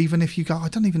soul, even if you go, I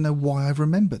don't even know why I've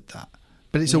remembered that.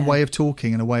 But it's a way of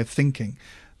talking and a way of thinking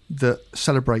that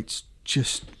celebrates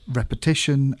just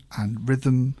repetition and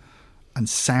rhythm and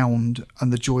sound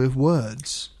and the joy of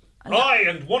words. Aye,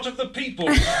 and what of the people?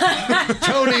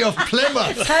 Tony of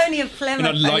Plymouth. Tony of Plymouth. In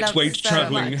a lightweight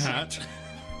travelling hat.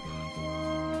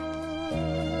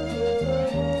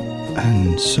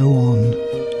 And so on,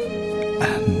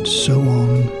 and so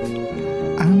on,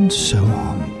 and so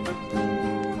on.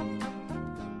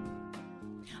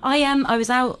 I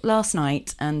was out last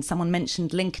night and someone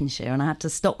mentioned Lincolnshire and I had to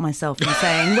stop myself from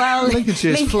saying, well...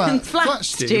 Lincolnshire's flat,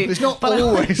 Stu. It's not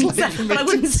always late for meetings. But I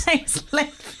wouldn't say it's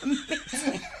late for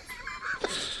meetings.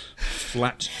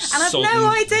 Flat, and I've no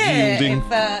idea yielding.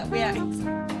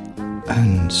 if...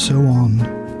 And so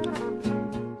on.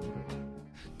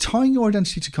 Tying your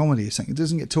identity to comedy is something that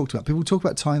doesn't get talked about. People talk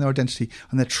about tying their identity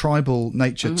and their tribal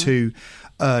nature to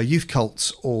youth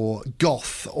cults or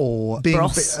goth or being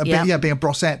being a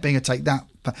brossette, being a take that.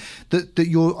 That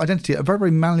your identity at a very,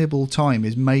 very malleable time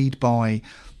is made by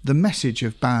the message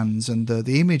of bands and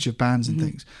the image of bands and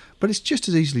things. But it's just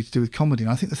as easily to do with comedy.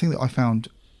 And I think the thing that I found,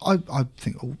 I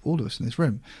think all of us in this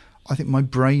room, I think my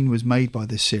brain was made by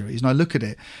this series. And I look at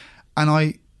it and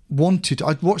I watched it,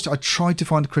 I tried to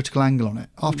find a critical angle on it.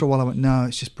 After a while I went, no,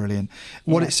 it's just brilliant.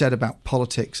 What it said about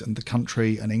politics and the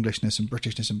country and Englishness and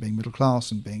Britishness and being middle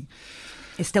class and being...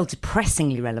 It's still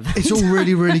depressingly relevant. It's all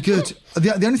really, really good.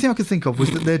 The only thing I could think of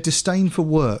was that their disdain for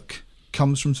work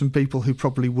comes from some people who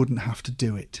probably wouldn't have to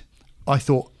do it. I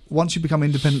thought, once you become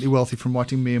independently wealthy from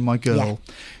writing Me and My Girl,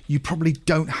 you probably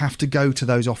don't have to go to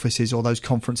those offices or those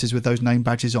conferences with those name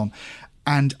badges on.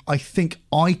 And I think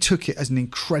I took it as an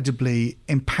incredibly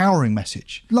empowering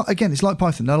message. Again, it's like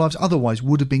Python. Their lives otherwise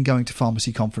would have been going to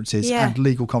pharmacy conferences and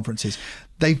legal conferences.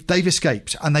 They've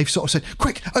escaped and they've sort of said,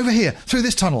 quick, over here, through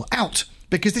this tunnel, out,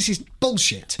 because this is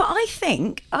bullshit. But I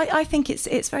think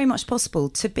it's very much possible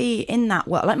to be in that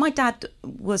world. Like my dad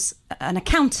was an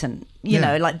accountant, you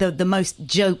know, like the most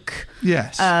joke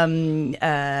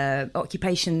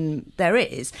occupation there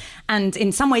is. And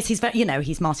in some ways he's very,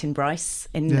 he's Martin Bryce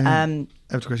in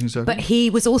but he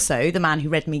was also the man who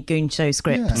read me Goon Show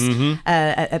scripts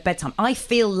at bedtime. I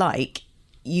feel like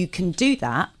you can do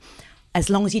that as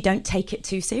long as you don't take it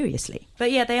too seriously.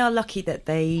 But yeah, they are lucky that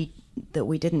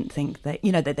we didn't think that,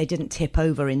 that they didn't tip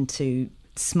over into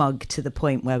smug to the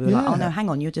point where we were like, oh no, hang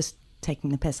on, you're just taking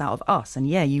the piss out of us. And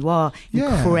you are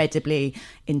incredibly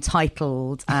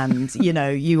entitled and,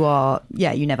 you are,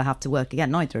 you never have to work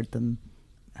again. Neither of them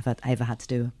have ever had to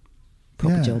do a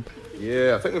proper job.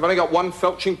 Yeah, I think we've only got one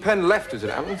felching pen left, as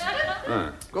it happens.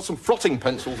 Got some frotting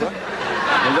pencils, though.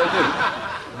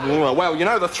 Well,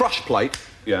 the thrush plate.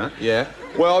 Yeah.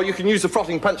 Well, you can use the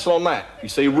frotting pencil on that. You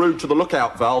see, rude to the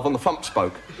lookout valve on the pump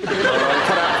spoke. Cut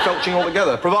out the felching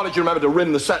altogether, provided you remember to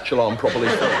rim the satchel arm properly.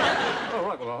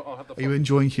 I'll have the... Are you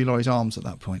enjoying Hugh Laurie's arms at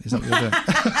that point? Is that what you're doing?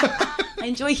 I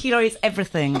enjoy Hugh Laurie's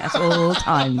everything at all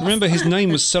times. Remember, his name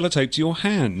was sellotaped to your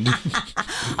hand.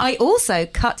 I also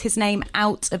cut his name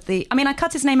out of the... I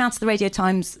cut his name out of the Radio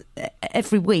Times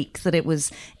every week that it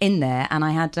was in there, and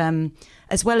I had,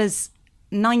 as well as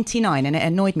 99, and it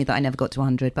annoyed me that I never got to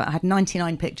 100, but I had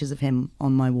 99 pictures of him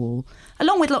on my wall,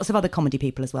 along with lots of other comedy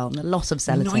people as well, and a lot of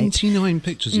sellotape. 99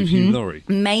 pictures of Hugh Laurie?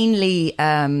 Mainly,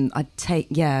 I'd take,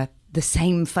 the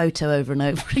same photo over and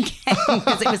over again,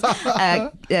 because it was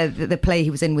the play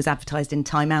he was in was advertised in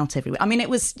Time Out everywhere. It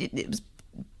was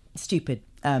stupid,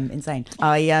 insane.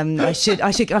 I should.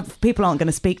 People aren't going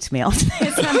to speak to me after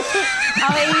this.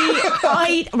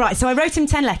 So I wrote him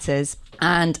 10 letters.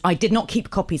 And I did not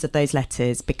keep copies of those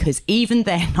letters because even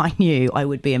then I knew I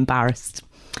would be embarrassed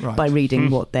by reading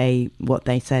what they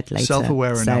said later.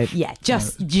 Self-aware enough. Yeah,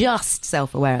 just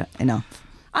self-aware enough.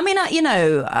 I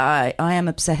am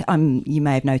obsessed. You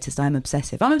may have noticed I am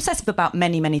obsessive. I'm obsessive about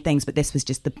many, many things, but this was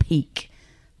just the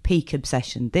peak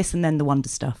obsession. This and then the Wonder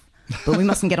Stuff. But we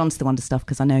mustn't get onto the Wonder Stuff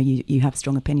because I know you have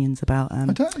strong opinions about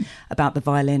the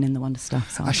violin and the Wonder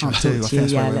Stuff. So I think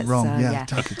that's where I went wrong.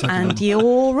 Totally and wrong.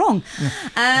 you're wrong.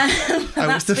 That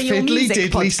was the fiddly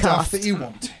diddly stuff that you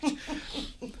wanted.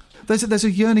 There's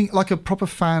a yearning, like a proper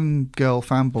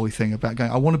fanboy thing about going,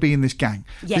 I want to be in this gang.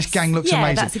 Yes. This gang looks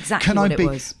amazing. That's exactly what it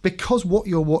was. Because what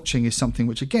you're watching is something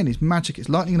which, again, is magic. It's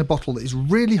lightning in a bottle that is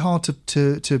really hard to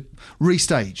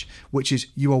restage, which is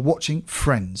you are watching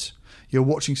Friends. You're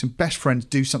watching some best friends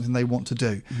do something they want to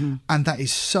do. And that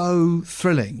is so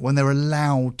thrilling when they're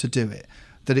allowed to do it,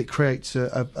 that it creates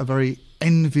a very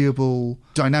enviable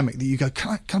dynamic that you go,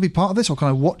 can I be part of this, or can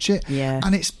I watch it? Yeah.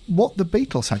 And it's what the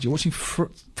Beatles had. You're watching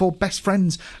four best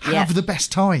friends have the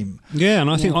best time. Yeah, and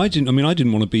I think I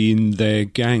didn't want to be in their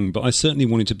gang, but I certainly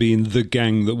wanted to be in the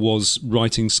gang that was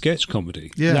writing sketch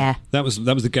comedy. Yeah. That was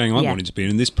the gang I wanted to be in,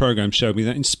 and this programme showed me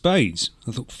that in spades.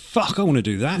 I thought, fuck, I want to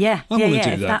do that. Yeah, I want to do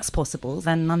if that. that's possible,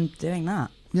 then I'm doing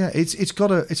that. Yeah,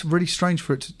 it's really strange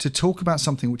for it to talk about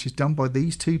something which is done by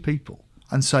these two people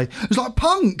and say, it's like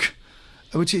punk,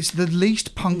 which is the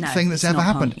least punk thing that's ever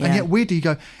happened. Punk, And yet weirdly you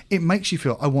go, it makes you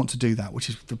feel, I want to do that, which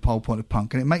is the whole point of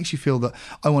punk. And it makes you feel that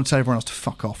I want to tell everyone else to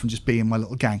fuck off and just be in my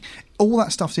little gang. All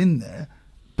that stuff's in there.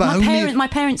 But my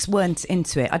parents weren't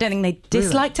into it. I don't think they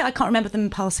disliked it. I can't remember them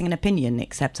passing an opinion,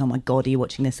 except, oh my God, are you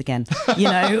watching this again? You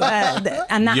know,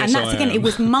 and that's again, it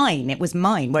was mine.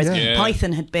 Whereas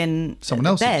Python had been someone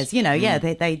else's. Theirs. You know,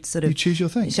 they'd sort of you choose your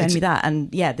thing. Shown me that,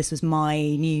 and this was my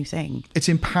new thing. It's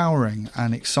empowering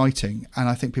and exciting, and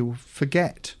I think people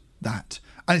forget that,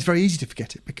 and it's very easy to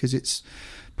forget it because it's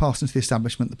passed into the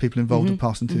establishment. The people involved have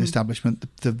passed into the establishment.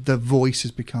 The voice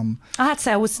has become. I had to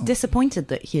say, I was disappointed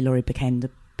that Hugh Laurie became the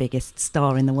biggest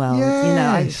star in the world.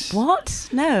 Yes. You know, what?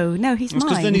 No, he's mine.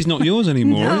 Because then he's not yours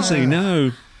anymore, is he?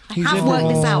 No. I've worked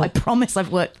this out. I promise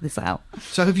I've worked this out.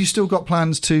 So have you still got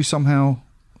plans to somehow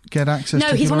get access to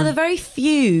No, he's one of the very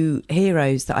few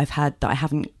heroes that I've had that I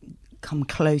haven't come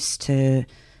close to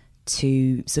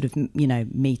sort of,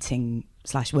 meeting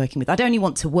 / working with. I'd only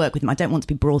want to work with him. I don't want to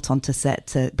be brought onto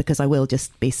set because I will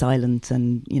just be silent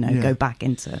and, go back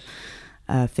into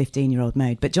 15-year-old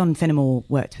mode. But John Finnemore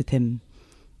worked with him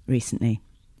recently,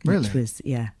 really? Which was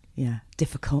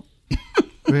difficult.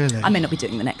 Really? I may not be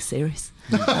doing the next series.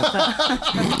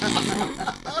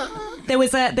 There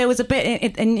was a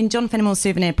bit in John Finnemore's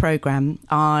souvenir programme.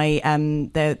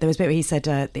 There was a bit where he said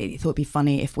he thought it'd be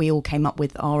funny if we all came up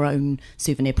with our own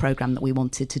souvenir programme that we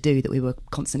wanted to do, that we were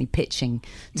constantly pitching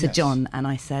to John. And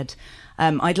I said,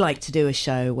 I'd like to do a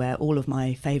show where all of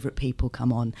my favourite people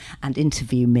come on and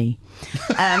interview me.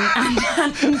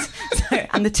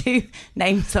 And the two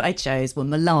names that I chose were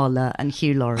Malala and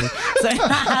Hugh Laurie. So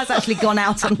that has actually gone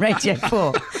out on Radio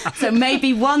 4. So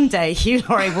maybe one day Hugh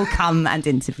Laurie will come and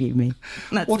interview me.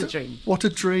 That's the dream. What a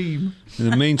dream. In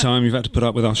the meantime, you've had to put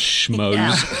up with us schmoes.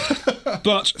 Yeah.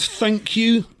 But thank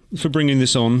you for bringing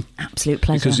this on. Absolute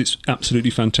pleasure. Because it's absolutely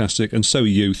fantastic. And so are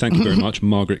you. Thank you very much,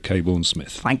 Margaret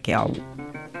Cabourn-Smith. Thank you.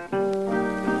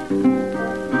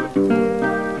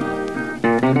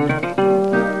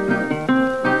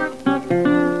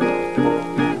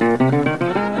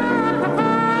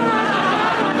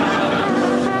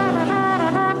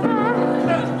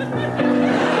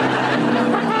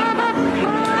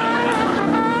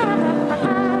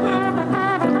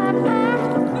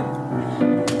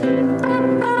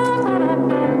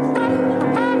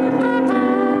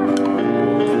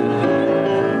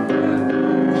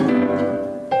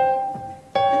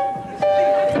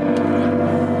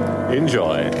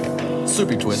 Enjoy.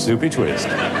 Soupy twist. Soupy twist.